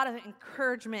actually a lot of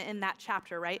encouragement in that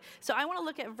chapter, right? So I want to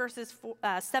look at verses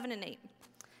 7 and 8.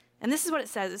 And this is what it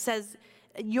says. It says,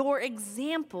 your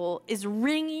example is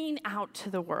ringing out to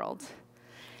the world.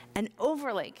 And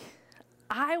Overlake,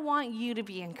 I want you to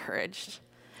be encouraged.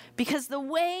 Because the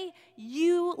way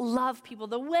you love people,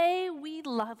 the way we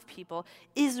love people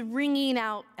is ringing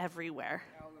out everywhere.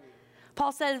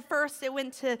 Paul said first it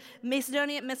went to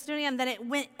Macedonia, and then it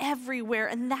went everywhere.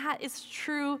 And that is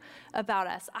true about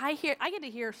us. I get to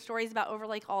hear stories about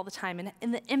Overlake all the time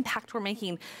and the impact we're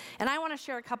making. And I want to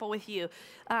share a couple with you.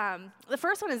 The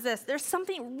first one is this. There's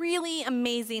something really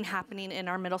amazing happening in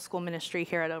our middle school ministry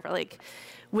here at Overlake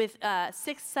with 6th,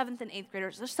 7th, and 8th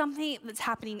graders. There's something that's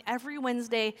happening every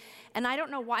Wednesday, and I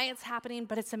don't know why it's happening,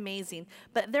 but it's amazing.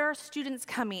 But there are students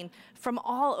coming from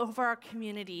all over our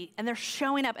community, and they're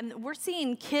showing up, and we're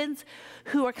seeing kids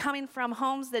who are coming from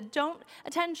homes that don't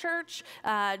attend church,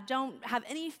 don't have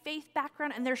any faith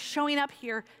background, and they're showing up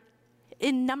here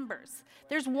in numbers.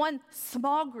 There's one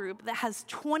small group that has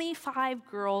 25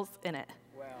 girls in it.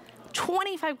 Wow.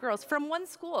 25 girls from one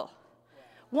school.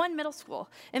 one middle school.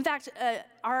 In fact,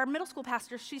 our middle school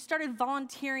pastor, she started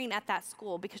volunteering at that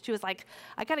school because she was like,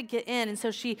 I got to get in. And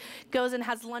so she goes and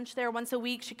has lunch there once a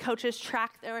week. She coaches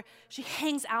track there. She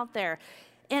hangs out there.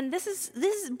 And this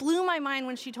blew my mind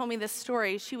when she told me this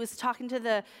story. She was talking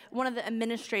to one of the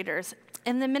administrators.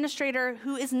 And the administrator,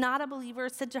 who is not a believer,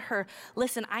 said to her,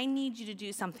 listen, I need you to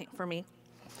do something for me.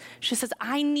 She says,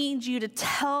 I need you to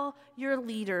tell your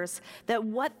leaders that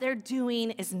what they're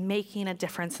doing is making a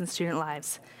difference in student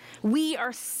lives. We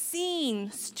are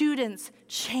seeing students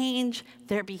change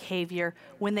their behavior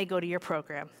when they go to your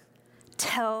program.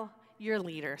 Tell your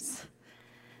leaders.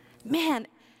 Man,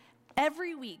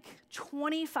 every week,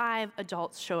 25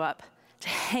 adults show up to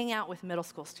hang out with middle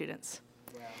school students.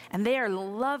 Wow. And they are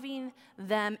loving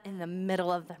them in the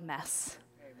middle of the mess.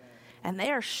 And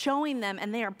they are showing them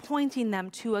and they are pointing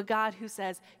them to a God who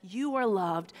says, you are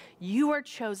loved, you are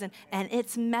chosen, and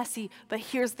it's messy. But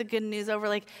here's the good news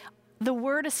the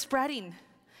word is spreading.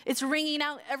 It's ringing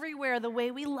out everywhere. The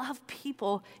way we love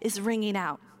people is ringing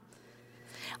out.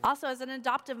 Also, as an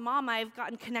adoptive mom, I've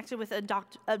gotten connected with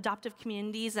adoptive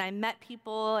communities, and I met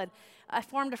people, and I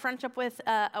formed a friendship with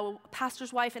a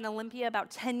pastor's wife in Olympia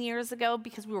about 10 years ago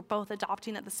because we were both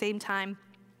adopting at the same time.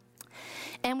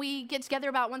 And we get together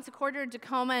about once a quarter in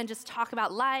Tacoma and just talk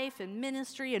about life and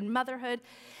ministry and motherhood.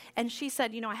 And she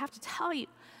said, I have to tell you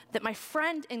that my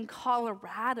friend in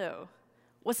Colorado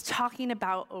was talking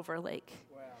about Overlake.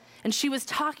 Wow. And she was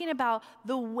talking about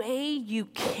the way you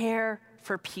care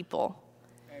for people.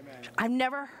 Amen. I've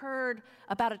never heard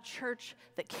about a church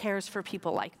that cares for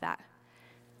people like that.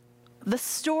 The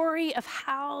story of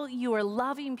how you are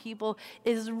loving people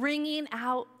is ringing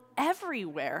out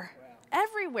everywhere. Wow.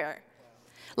 Everywhere.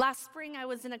 Last spring, I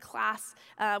was in a class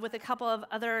with a couple of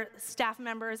other staff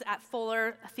members at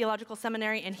Fuller Theological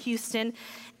Seminary in Houston.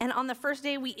 And on the first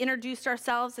day, we introduced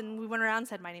ourselves, and we went around and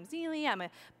said, my name's Neely.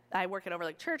 I work at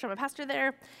Overlake Church. I'm a pastor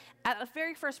there. At the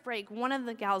very first break, one of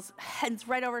the gals heads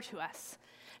right over to us.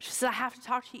 She said, I have to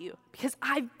talk to you because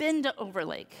I've been to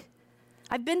Overlake.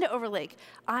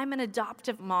 I'm an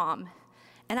adoptive mom,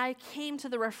 and I came to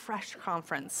the Refresh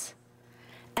conference.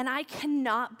 And I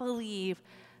cannot believe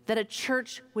that a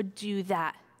church would do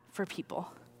that for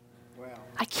people. Wow.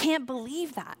 I can't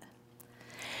believe that.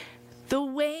 The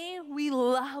way we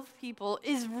love people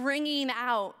is ringing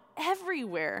out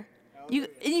everywhere. Here's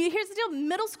the deal,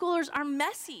 middle schoolers are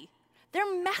messy.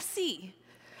 They're messy.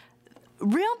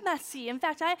 Real messy. In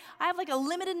fact, I have a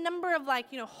limited number of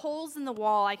holes in the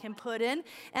wall I can put in,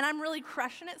 and I'm really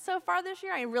crushing it so far this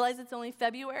year. I realize it's only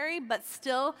February, but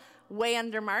still way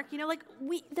under mark.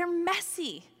 They're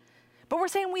messy. But we're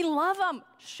saying we love them.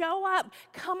 Show up.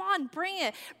 Come on, bring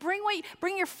it.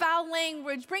 Bring your foul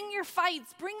language. Bring your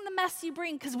fights. Bring the mess you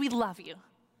bring because we love you.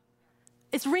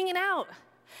 It's ringing out.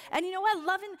 And you know what?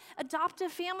 Loving adoptive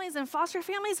families and foster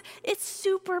families, it's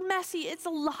super messy. It's a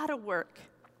lot of work.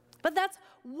 But that's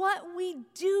what we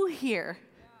do here.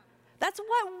 That's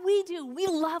what we do. We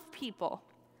love people.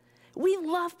 We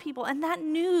love people. And that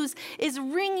news is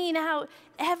ringing out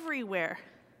everywhere.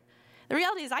 The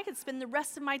reality is I could spend the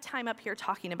rest of my time up here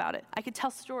talking about it. I could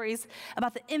tell stories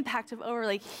about the impact of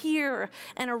Overlake here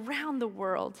and around the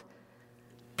world.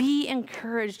 Be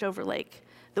encouraged, Overlake.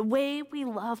 The way we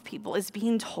love people is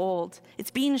being told.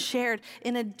 It's being shared.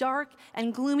 In a dark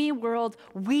and gloomy world,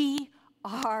 we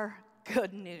are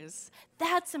good news.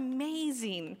 That's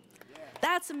amazing. Yeah.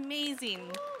 That's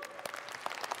amazing.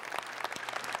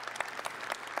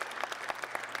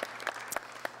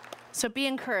 So be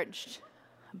encouraged.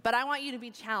 But I want you to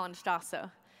be challenged also.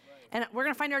 Right. And we're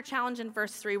going to find our challenge in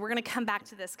verse 3. We're going to come back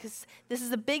to this because this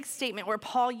is a big statement where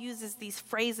Paul uses these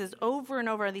phrases over and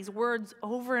over, these words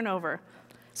over and over.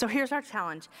 So here's our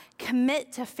challenge.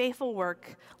 Commit to faithful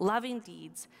work, loving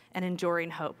deeds, and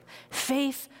enduring hope.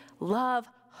 Faith, love,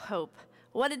 hope.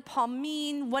 What did Paul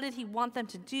mean? What did he want them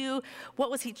to do? What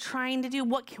was he trying to do?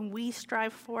 What can we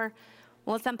strive for?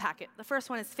 Well, let's unpack it. The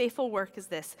first one is faithful work is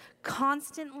this: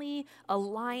 constantly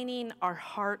aligning our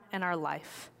heart and our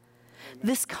life. Amen.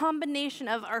 This combination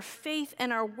of our faith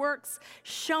and our works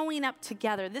showing up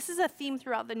together. This is a theme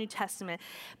throughout the New Testament.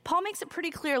 Paul makes it pretty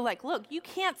clear, look, you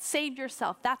can't save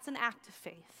yourself. That's an act of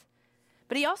faith.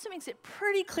 But he also makes it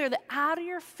pretty clear that out of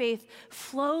your faith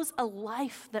flows a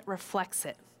life that reflects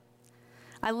it.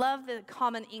 I love the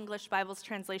Common English Bible's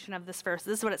translation of this verse.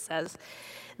 This is what it says.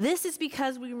 This is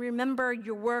because we remember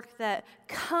your work that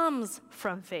comes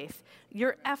from faith,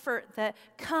 your effort that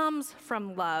comes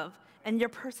from love, and your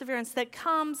perseverance that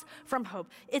comes from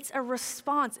hope. It's a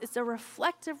response. It's a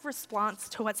reflective response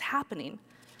to what's happening.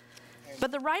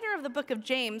 But the writer of the book of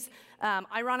James,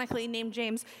 ironically named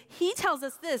James, he tells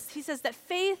us this. He says that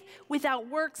faith without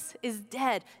works is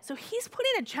dead. So he's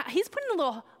putting a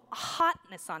little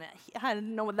hotness on it. I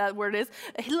don't know what that word is.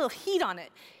 A little heat on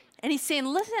it. And he's saying,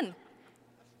 listen,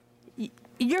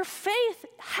 your faith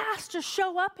has to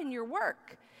show up in your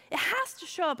work. It has to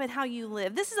show up in how you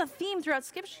live. This is a theme throughout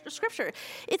Scripture.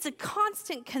 It's a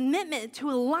constant commitment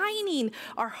to aligning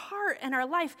our heart and our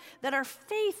life, that our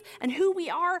faith and who we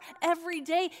are every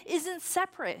day isn't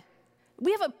separate.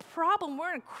 We have a problem.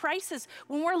 We're in a crisis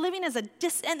when we're living as a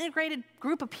disintegrated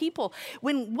group of people,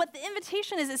 when what the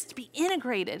invitation is to be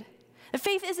integrated. The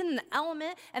faith isn't an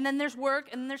element, and then there's work,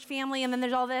 and then there's family, and then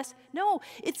there's all this. No,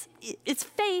 it's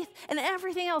faith, and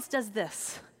everything else does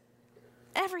this.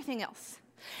 Everything else.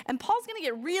 And Paul's going to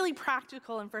get really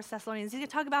practical in 1 Thessalonians. He's going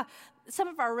to talk about some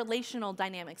of our relational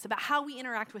dynamics, about how we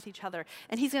interact with each other.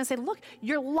 And he's going to say, look,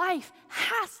 your life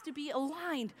has to be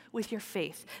aligned with your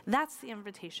faith. That's the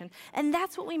invitation. And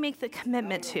that's what we make the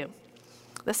commitment to.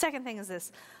 The second thing is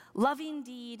this. Loving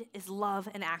deed is love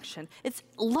in action. It's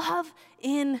love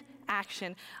in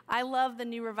action. I love the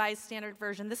New Revised Standard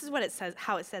Version. This is what it says,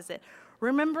 how it says it.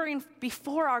 Remembering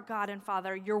before our God and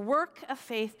Father your work of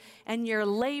faith and your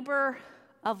labor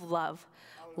of love.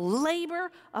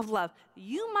 Labor of love.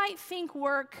 You might think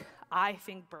work, I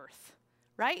think birth,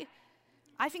 right?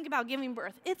 I think about giving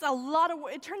birth. It's a lot of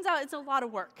work. It turns out it's a lot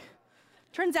of work.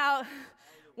 Turns out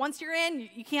once you're in,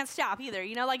 you can't stop either.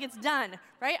 Like it's done,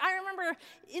 right? I remember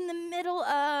in the middle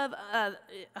of,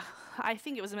 I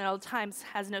think it was the middle of times,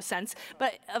 has no sense,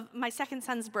 but of my second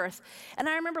son's birth. And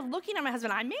I remember looking at my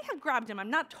husband. I may have grabbed him. I'm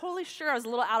not totally sure. I was a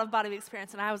little out of body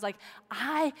experience. And I was like,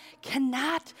 I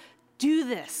cannot do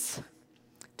this.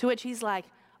 To which he's like,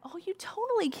 oh, you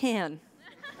totally can.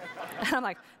 And I'm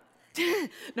like,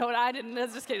 no, I didn't. I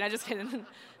was just kidding. I just kidding.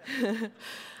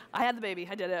 I had the baby.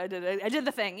 I did it. I did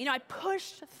the thing. I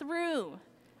pushed through.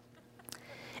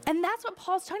 And that's what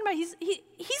Paul's talking about. He's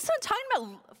not talking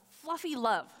about fluffy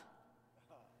love.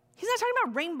 He's not talking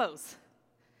about rainbows.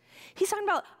 He's talking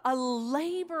about a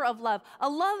labor of love. A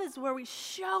love is where we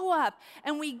show up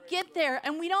and we get there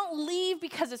and we don't leave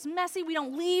because it's messy. We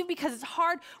don't leave because it's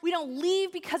hard. We don't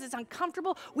leave because it's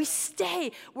uncomfortable. We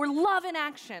stay. We're love in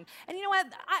action. And you know what?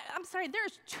 I'm sorry.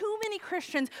 There's too many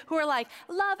Christians who are like,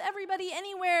 love everybody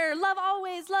anywhere, love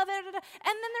always, love it, and then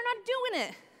they're not doing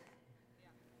it.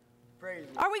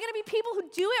 Are we going to be people who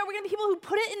do it? Are we going to be people who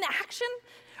put it into action?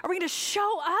 Are we going to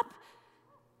show up?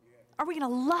 Are we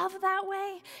going to love that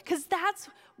way? Because that's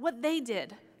what they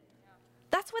did.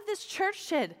 That's what this church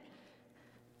did.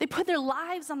 They put their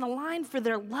lives on the line for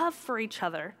their love for each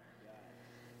other.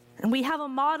 And we have a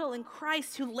model in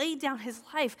Christ who laid down his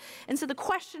life. And so the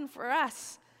question for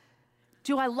us,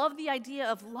 do I love the idea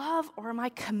of love, or am I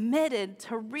committed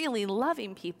to really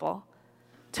loving people,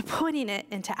 to putting it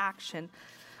into action?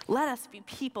 Let us be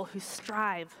people who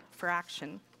strive for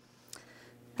action.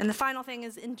 And the final thing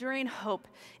is enduring hope.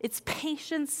 It's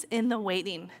patience in the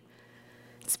waiting.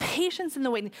 It's patience in the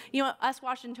waiting. Us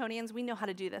Washingtonians, we know how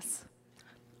to do this.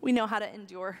 We know how to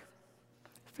endure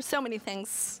for so many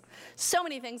things,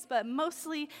 but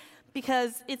mostly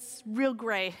because it's real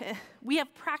gray. We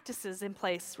have practices in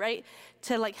place, right,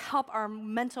 to help our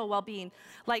mental well-being.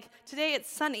 Like today it's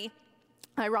sunny,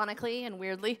 ironically and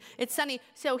weirdly. It's sunny.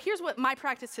 So here's what my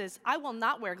practice is. I will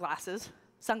not wear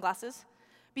sunglasses,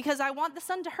 because I want the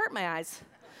sun to hurt my eyes.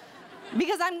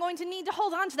 Because I'm going to need to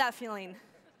hold on to that feeling.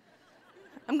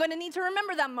 I'm going to need to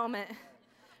remember that moment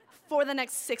for the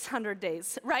next 600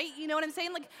 days, right? You know what I'm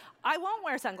saying? I won't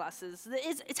wear sunglasses.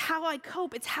 It's how I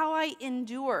cope. It's how I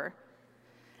endure.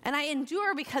 And I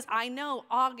endure because I know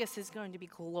August is going to be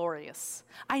glorious.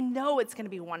 I know it's going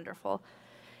to be wonderful.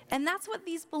 And that's what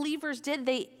these believers did.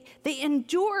 They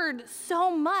endured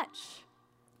so much.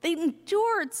 They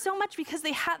endured so much because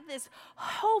they had this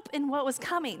hope in what was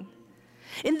coming,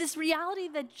 in this reality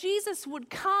that Jesus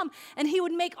would come and he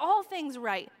would make all things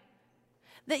right.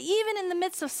 That even in the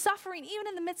midst of suffering, even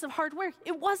in the midst of hard work,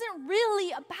 it wasn't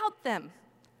really about them.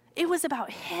 It was about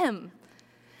him.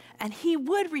 And he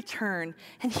would return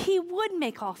and he would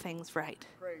make all things right.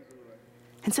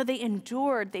 And so they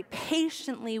endured, they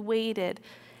patiently waited,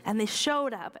 and they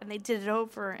showed up and they did it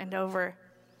over and over.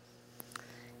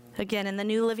 Again, in the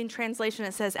New Living Translation,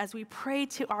 it says, as we pray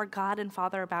to our God and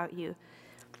Father about you,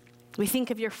 we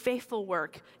think of your faithful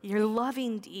work, your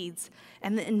loving deeds,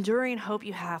 and the enduring hope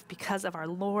you have because of our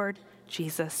Lord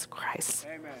Jesus Christ.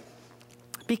 Amen.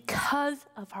 Because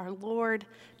of our Lord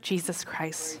Jesus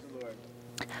Christ. Praise the Lord.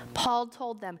 Paul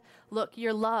told them, look,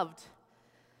 you're loved.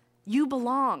 You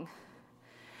belong.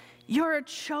 You're a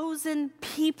chosen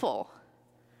people.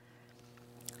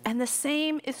 And the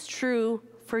same is true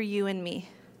for you and me.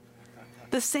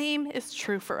 The same is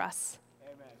true for us.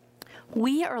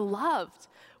 We are loved.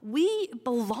 We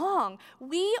belong.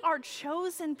 We are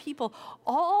chosen people,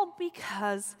 all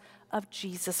because of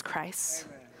Jesus Christ.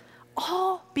 Amen.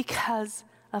 All because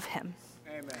of him.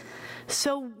 Amen.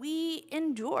 So we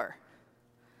endure.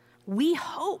 We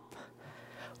hope.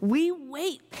 We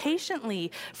wait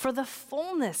patiently for the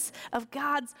fullness of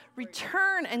God's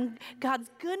return and God's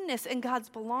goodness and God's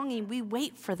belonging. We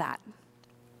wait for that.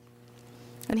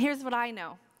 And here's what I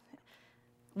know.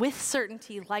 With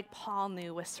certainty, like Paul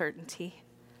knew with certainty,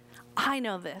 I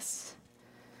know this,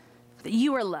 that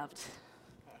you are loved,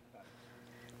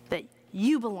 that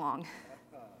you belong,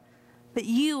 that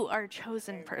you are a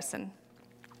chosen person,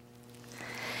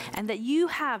 and that you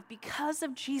have, because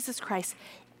of Jesus Christ,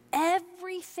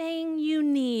 everything you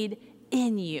need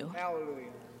in you. Hallelujah.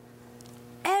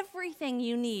 Everything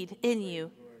you need in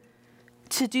you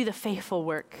to do the faithful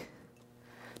work,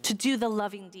 to do the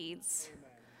loving deeds,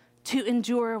 to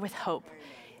endure with hope.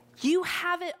 You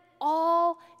have it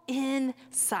all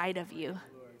inside of you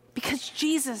because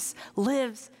Jesus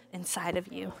lives inside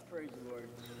of you. Praise the Lord.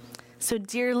 So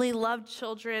dearly loved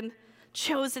children,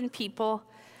 chosen people,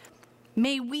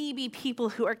 may we be people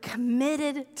who are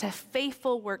committed to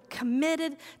faithful work,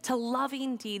 committed to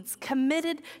loving deeds,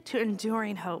 committed to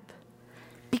enduring hope.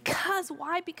 Because,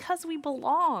 why? Because we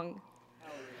belong.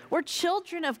 We're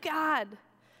children of God.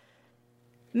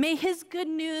 May his good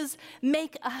news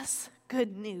make us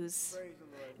good news. Praise the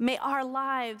Lord. May our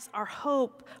lives, our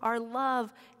hope, our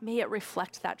love, may it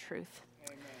reflect that truth.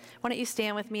 Amen. Why don't you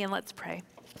stand with me and let's pray.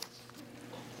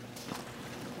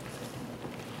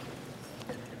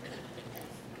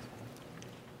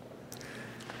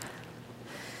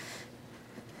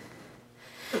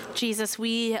 Jesus,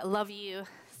 we love you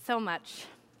so much.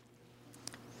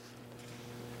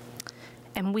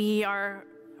 And we are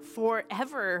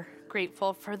forever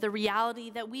grateful for the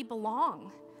reality that we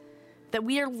belong, that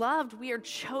we are loved, we are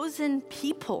chosen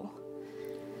people.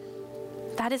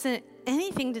 That isn't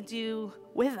anything to do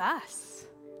with us.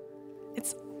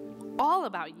 It's all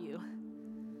about you.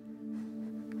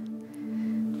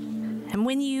 And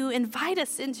when you invite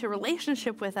us into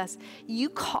relationship with us, you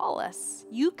call us,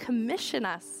 you commission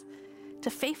us to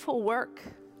faithful work,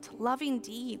 to loving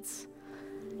deeds,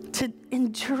 to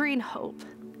enduring hope.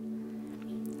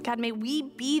 God, may we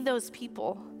be those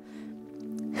people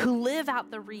who live out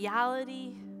the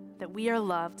reality that we are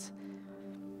loved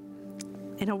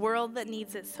in a world that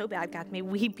needs it so bad. God, may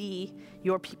we be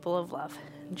your people of love.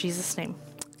 In Jesus' name,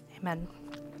 amen.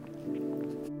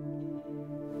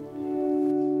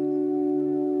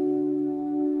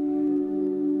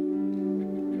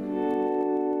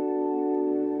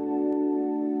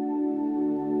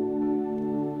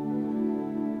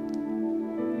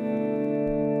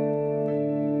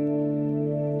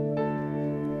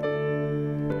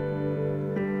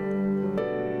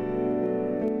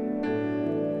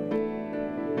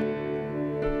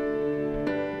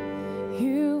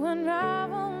 You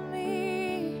unravel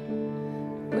me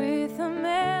with a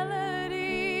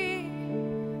melody.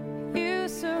 You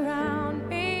surround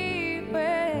me with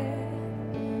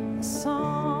a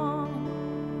song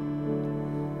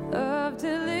of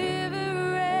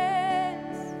deliverance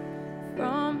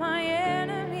from my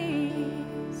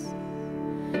enemies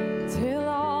till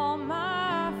all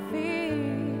my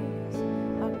fears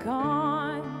are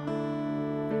gone.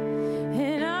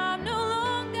 And I'm no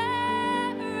longer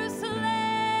a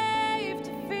slave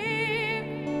to fear.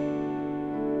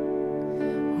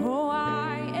 Oh,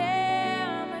 I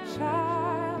am a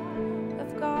child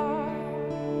of God.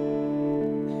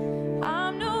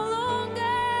 I'm no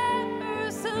longer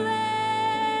a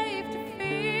slave to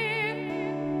fear.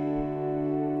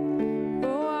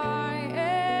 Oh, I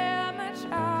am a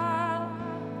child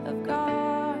of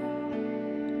God.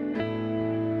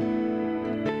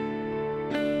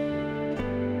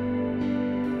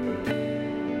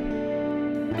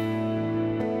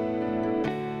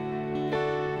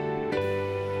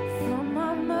 From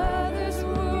my mother's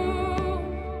womb,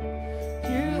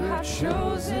 you have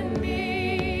chosen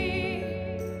me,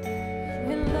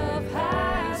 and love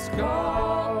has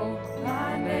called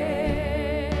my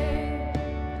name.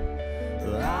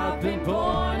 I've been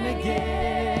born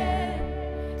again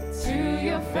to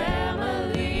your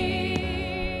family.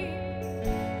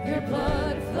 Your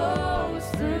blood flows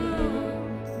through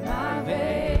my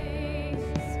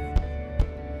veins.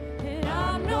 And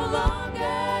I'm no longer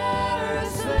a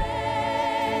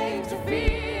slave to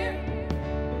fear.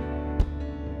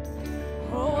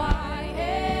 Oh, I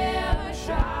am a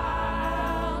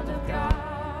child of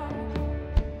God.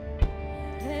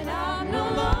 And I'm no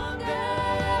longer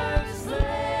a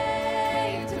slave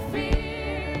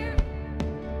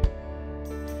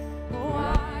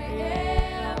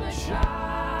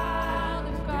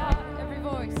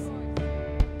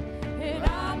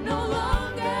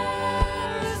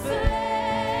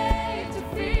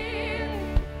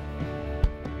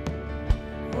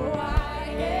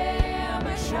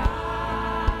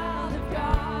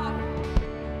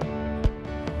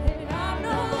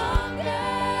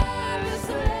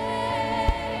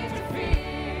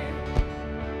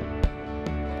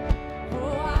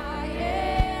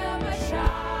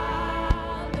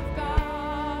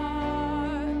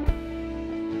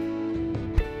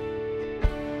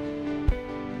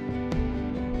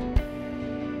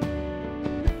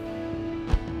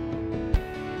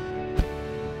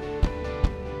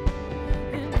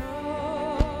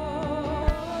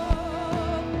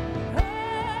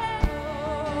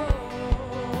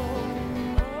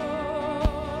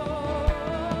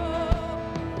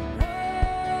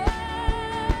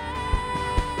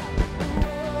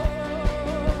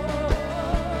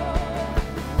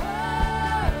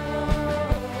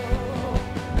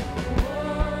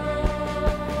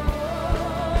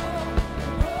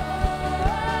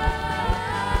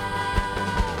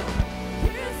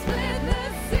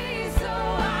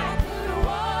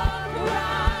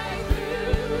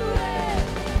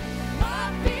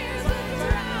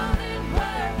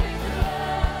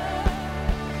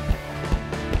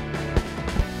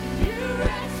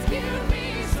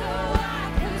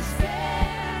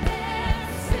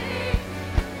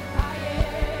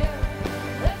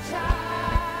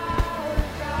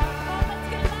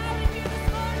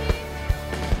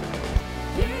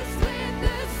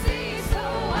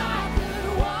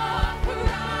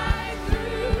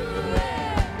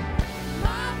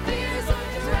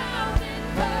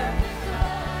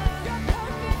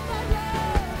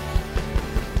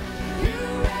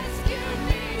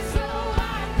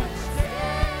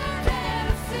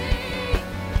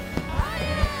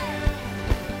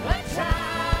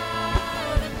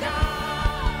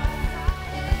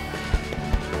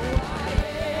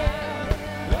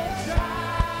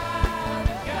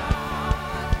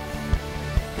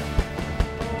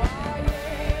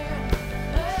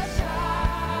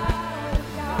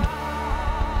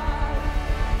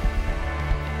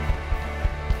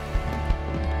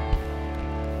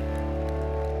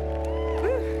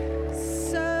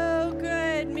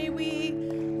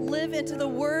into the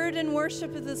word and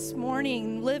worship of this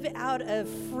morning. Live out of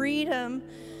freedom,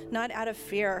 not out of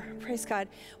fear. Praise God.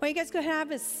 Why don't you guys go ahead and have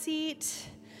a seat?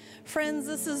 Friends,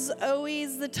 this is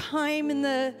always the time in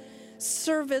the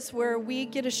service where we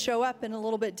get to show up in a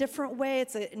little bit different way.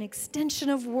 It's an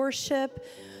extension of worship,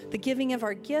 the giving of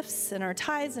our gifts and our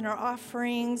tithes and our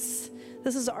offerings.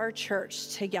 This is our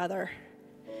church together.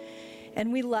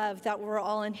 And we love that we're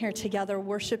all in here together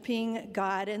worshiping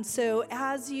God. And so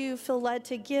as you feel led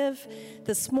to give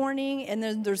this morning, and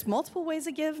then there's multiple ways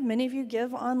to give. Many of you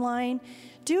give online.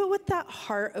 Do it with that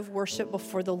heart of worship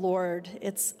before the Lord.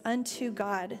 It's unto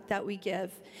God that we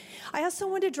give. I also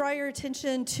want to draw your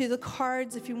attention to the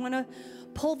cards. If you want to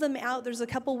pull them out, there's a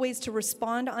couple ways to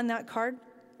respond on that card.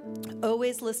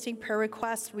 Always listing prayer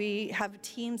requests. We have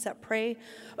teams that pray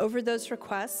over those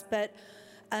requests. But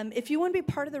if you want to be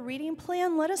part of the reading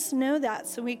plan, let us know that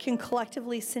so we can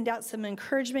collectively send out some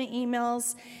encouragement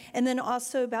emails. And then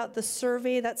also about the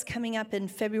survey that's coming up in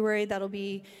February that'll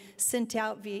be sent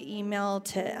out via email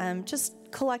to just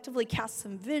collectively cast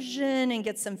some vision and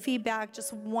get some feedback.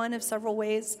 Just one of several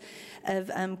ways of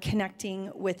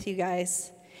connecting with you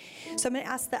guys. So I'm going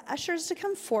to ask the ushers to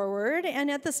come forward.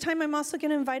 And at this time, I'm also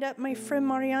going to invite up my friend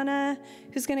Mariana,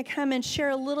 who's going to come and share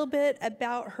a little bit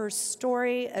about her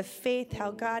story of faith,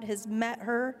 how God has met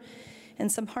her in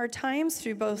some hard times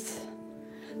through both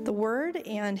the word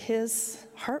and his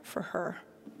heart for her.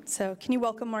 So can you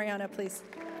welcome Mariana, please?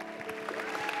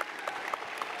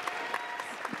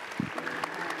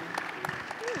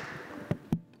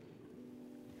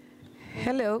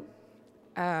 Hello.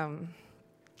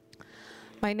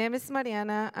 My name is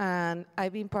Mariana, and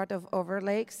I've been part of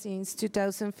Overlake since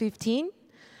 2015,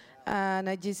 and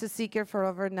a Jesus seeker for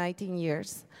over 19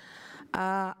 years.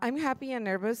 I'm happy and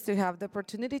nervous to have the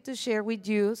opportunity to share with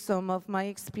you some of my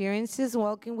experiences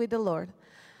walking with the Lord.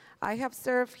 I have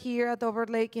served here at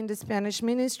Overlake in the Spanish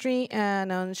ministry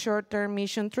and on short-term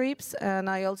mission trips, and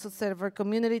I also serve our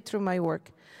community through my work.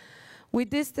 With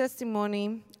this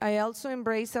testimony, I also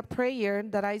embrace a prayer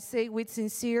that I say with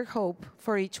sincere hope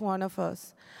for each one of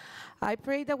us. I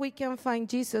pray that we can find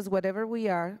Jesus wherever we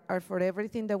are or for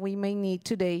everything that we may need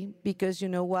today, because you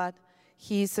know what?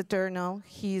 He is eternal,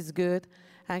 He is good,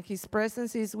 and His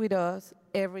presence is with us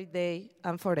every day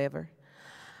and forever.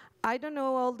 I don't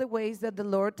know all the ways that the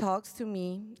Lord talks to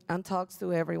me and talks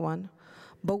to everyone.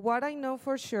 But what I know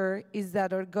for sure is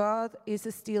that our God is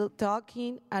still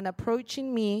talking and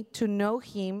approaching me to know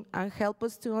Him and help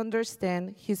us to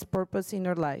understand His purpose in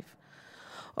our life.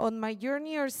 On my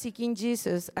journey of seeking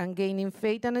Jesus and gaining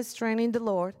faith and strength in the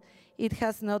Lord, it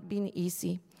has not been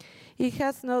easy. It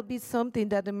has not been something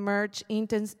that emerged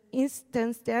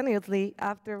instantaneously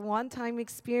after one time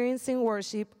experiencing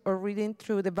worship or reading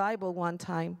through the Bible one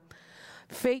time.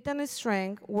 Faith and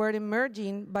strength were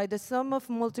emerging by the sum of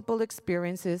multiple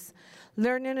experiences,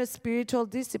 learning spiritual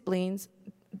disciplines,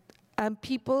 and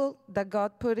people that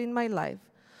God put in my life.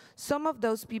 Some of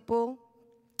those people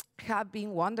have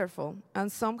been wonderful,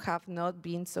 and some have not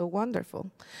been so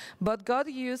wonderful. But God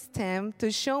used them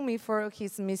to show me for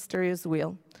His mysterious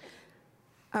will.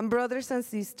 And brothers and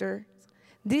sisters,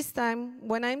 this time,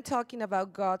 when I'm talking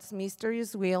about God's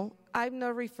mysterious will, I'm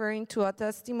not referring to a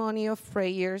testimony of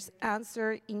prayers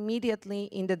answered immediately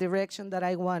in the direction that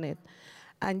I wanted.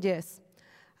 And yes,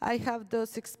 I have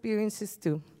those experiences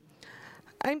too.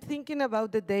 I'm thinking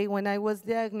about the day when I was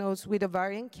diagnosed with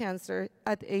ovarian cancer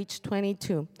at age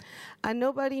 22, and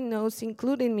nobody knows,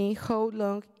 including me, how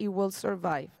long it will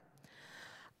survive.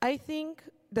 I think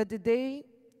that the day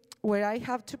where I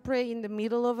have to pray in the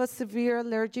middle of a severe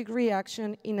allergic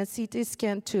reaction in a CT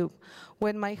scan tube,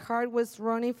 when my heart was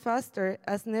running faster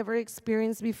as never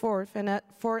experienced before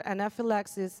for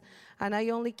anaphylaxis, and I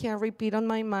only can repeat on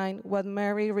my mind what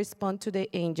Mary responded to the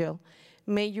angel.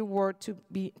 May your word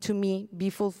to me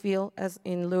be fulfilled, as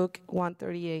in Luke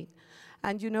 1:38.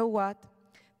 And you know what?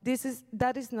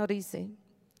 That is not easy.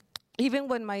 Even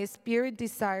when my spirit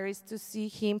desires to see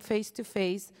Him face to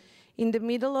face, in the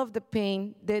middle of the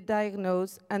pain, the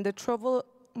diagnosis, and the trouble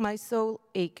my soul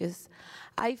aches,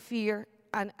 I fear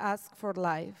and ask for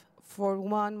life, for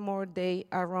one more day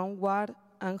around what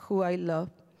and who I love.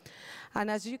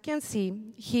 And as you can see,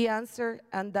 He answered,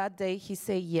 and that day He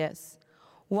said yes.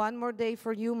 One more day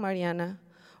for you, Mariana.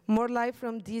 More life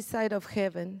from this side of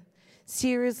heaven.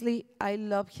 Seriously, I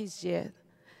love His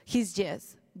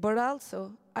yes. But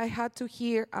also, I had to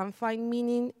hear and find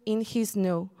meaning in His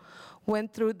no. When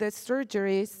through the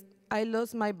surgeries, I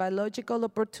lost my biological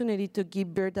opportunity to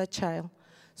give birth a child,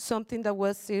 something that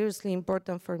was seriously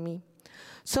important for me.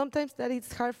 Sometimes that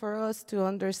it's hard for us to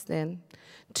understand.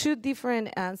 Two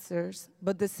different answers,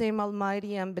 but the same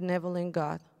almighty and benevolent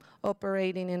God.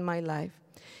 operating in my life.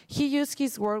 He used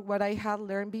His word, what I had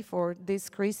learned before this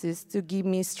crisis, to give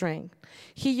me strength.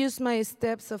 He used my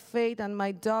steps of faith and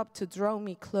my doubt to draw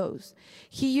me close.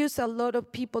 He used a lot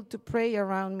of people to pray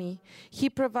around me. He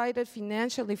provided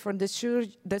financially for the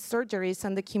surgeries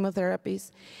and the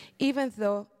chemotherapies. Even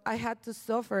though I had to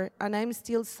suffer, and I'm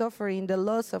still suffering the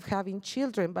loss of having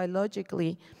children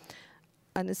biologically,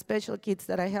 and special kids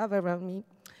that I have around me,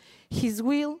 His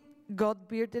will God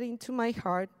breathed into my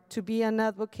heart to be an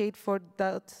advocate for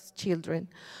those children.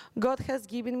 God has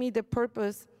given me the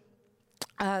purpose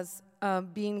as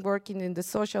being working in the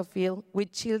social field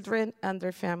with children and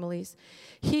their families.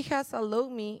 He has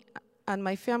allowed me and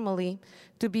my family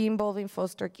to be involved in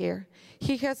foster care.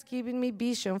 He has given me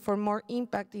vision for more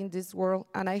impact in this world,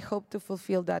 and I hope to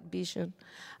fulfill that vision.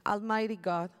 Almighty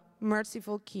God,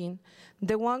 merciful King,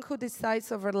 the one who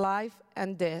decides over life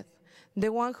and death, the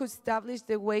one who established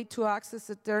the way to access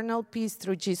eternal peace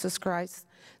through Jesus Christ,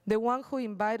 the one who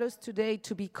invites us today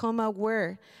to become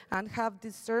aware and have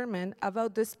discernment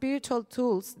about the spiritual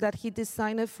tools that He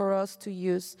designed for us to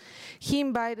use. He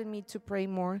invited me to pray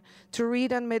more, to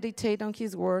read and meditate on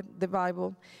His word, the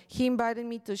Bible. He invited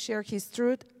me to share His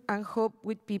truth and hope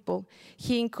with people.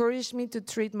 He encouraged me to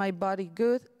treat my body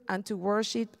good and to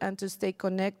worship and to stay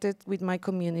connected with my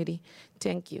community.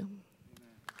 Thank you.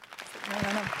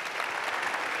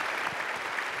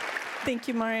 Thank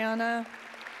you, Mariana.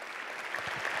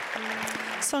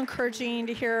 So encouraging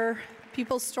to hear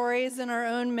people's stories in our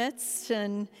own midst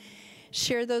and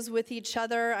share those with each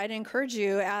other. I'd encourage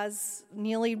you, as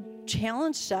Neely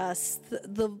challenged us,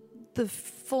 the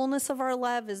fullness of our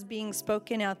love is being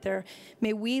spoken out there.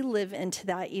 May we live into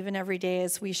that even every day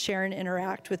as we share and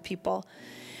interact with people.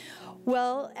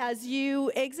 Well, as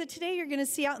you exit today, you're going to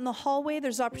see out in the hallway,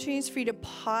 there's opportunities for you to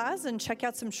pause and check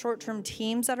out some short-term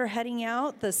teams that are heading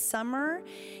out this summer,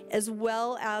 as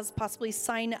well as possibly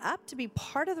sign up to be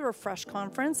part of the Refresh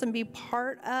Conference and be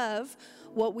part of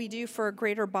what we do for a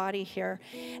greater body here.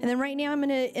 And then right now I'm going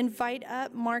to invite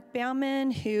up Mark Bauman,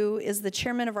 who is the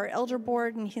chairman of our elder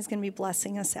board, and he's going to be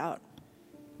blessing us out.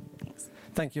 Thanks.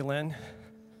 Thank you, Lynn.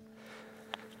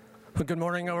 Well, good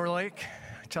morning, Overlake.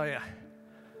 I tell you,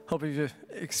 hope you've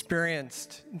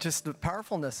experienced just the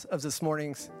powerfulness of this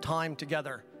morning's time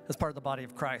together as part of the body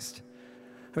of Christ.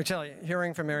 Let me tell you,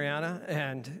 hearing from Mariana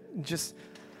and just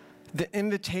the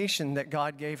invitation that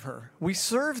God gave her. We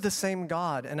serve the same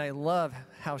God, and I love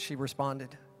how she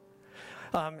responded.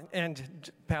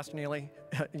 And Pastor Neely,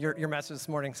 your message this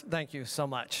morning, thank you so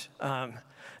much.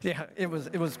 Yeah, it was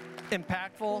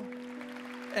impactful,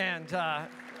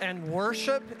 and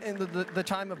worship, and the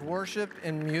time of worship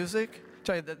and music.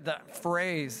 Tell you that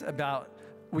phrase about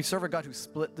we serve a God who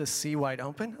split the sea wide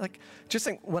open. Like, just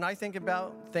think, when I think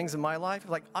about things in my life,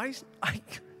 like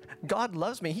God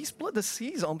loves me. He split the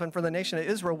seas open for the nation of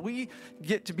Israel. We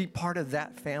get to be part of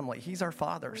that family. He's our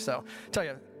Father. So, tell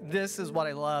you, this is what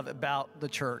I love about the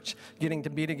church, getting to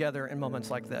be together in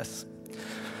moments like this.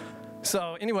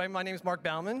 So anyway, my name is Mark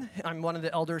Bauman. I'm one of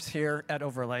the elders here at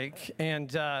Overlake.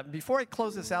 And before I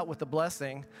close this out with the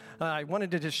blessing, I wanted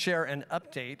to just share an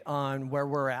update on where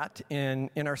we're at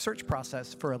in our search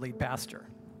process for a lead pastor.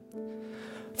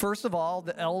 First of all,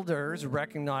 the elders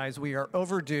recognize we are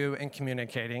overdue in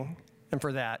communicating, and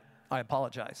for that, I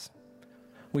apologize.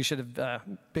 We should have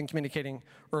been communicating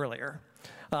earlier.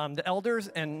 The elders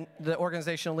and the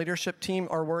organizational leadership team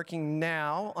are working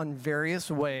now on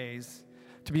various ways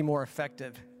to be more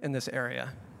effective in this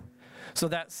area. So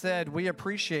that said, we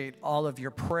appreciate all of your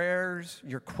prayers,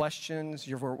 your questions,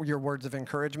 your words of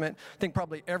encouragement. I think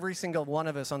probably every single one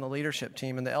of us on the leadership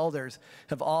team and the elders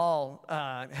have all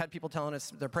had people telling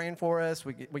us they're praying for us.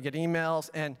 We get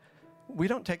emails, and we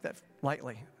don't take that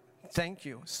lightly. Thank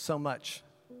you so much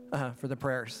for the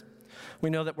prayers.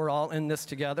 We know that we're all in this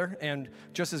together, and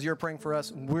just as you're praying for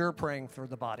us, we're praying for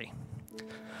the body.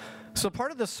 So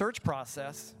part of the search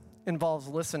process involves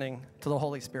listening to the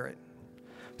Holy Spirit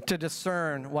to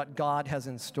discern what God has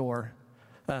in store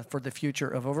for the future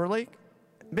of Overlake.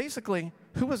 Basically,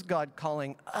 who is God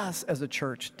calling us as a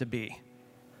church to be?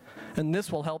 And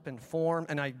this will help inform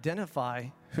and identify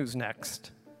who's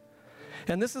next.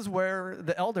 And this is where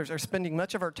the elders are spending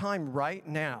much of our time right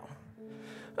now,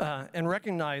 and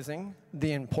recognizing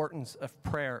the importance of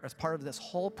prayer as part of this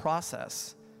whole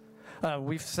process.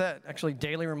 We've set actually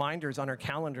daily reminders on our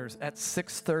calendars at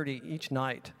 6:30 each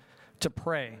night to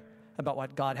pray about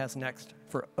what God has next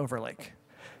for Overlake.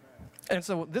 And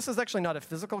so this is actually not a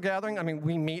physical gathering. I mean,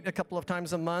 we meet a couple of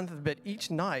times a month, but each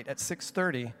night at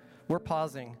 6:30, we're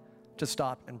pausing to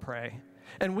stop and pray.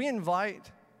 And we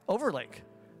invite Overlake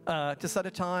to set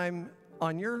a time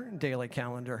on your daily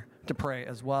calendar to pray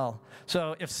as well.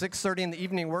 So if 6:30 in the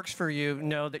evening works for you,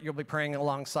 know that you'll be praying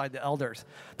alongside the elders.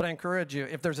 But I encourage you,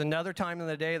 if there's another time in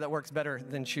the day that works better,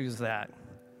 then choose that.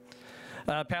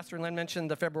 Pastor Lynn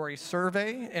mentioned the February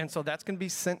survey, and so that's going to be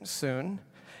sent soon,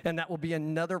 and that will be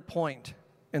another point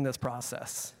in this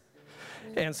process.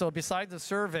 And so besides the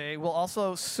survey, we'll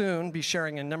also soon be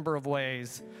sharing a number of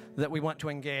ways that we want to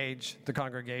engage the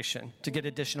congregation to get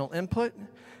additional input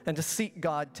and to seek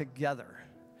God together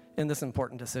in this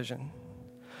important decision.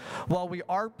 While we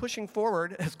are pushing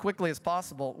forward as quickly as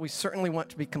possible, we certainly want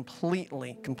to be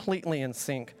completely in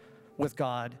sync with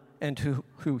God and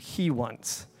who He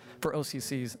wants for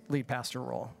OCC's lead pastor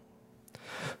role.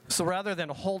 So rather than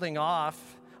holding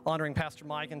off honoring Pastor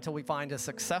Mike until we find a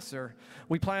successor,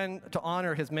 we plan to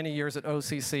honor his many years at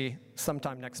OCC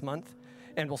sometime next month,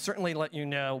 and we'll certainly let you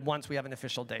know once we have an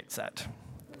official date set.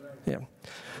 Yeah.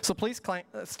 So please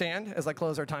stand as I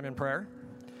close our time in prayer.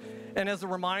 And as a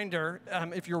reminder,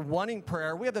 if you're wanting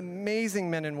prayer, we have amazing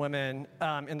men and women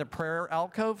in the prayer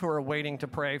alcove who are waiting to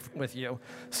pray with you.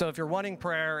 So if you're wanting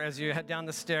prayer, as you head down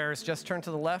the stairs, just turn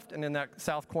to the left, and in that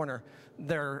south corner,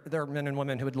 there are men and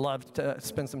women who would love to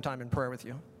spend some time in prayer with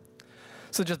you.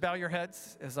 So just bow your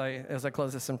heads as I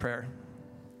close this in prayer.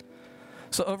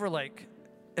 So Overlake,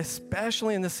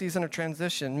 especially in this season of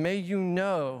transition, may you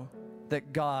know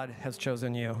that God has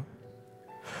chosen you.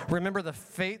 Remember the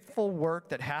faithful work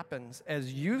that happens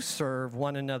as you serve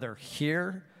one another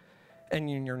here and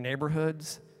in your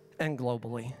neighborhoods and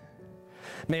globally.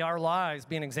 May our lives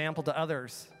be an example to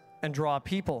others and draw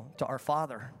people to our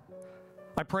Father.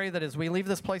 I pray that as we leave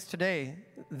this place today,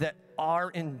 that our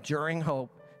enduring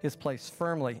hope is placed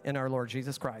firmly in our Lord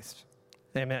Jesus Christ.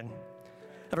 Amen.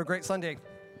 Have a great Sunday.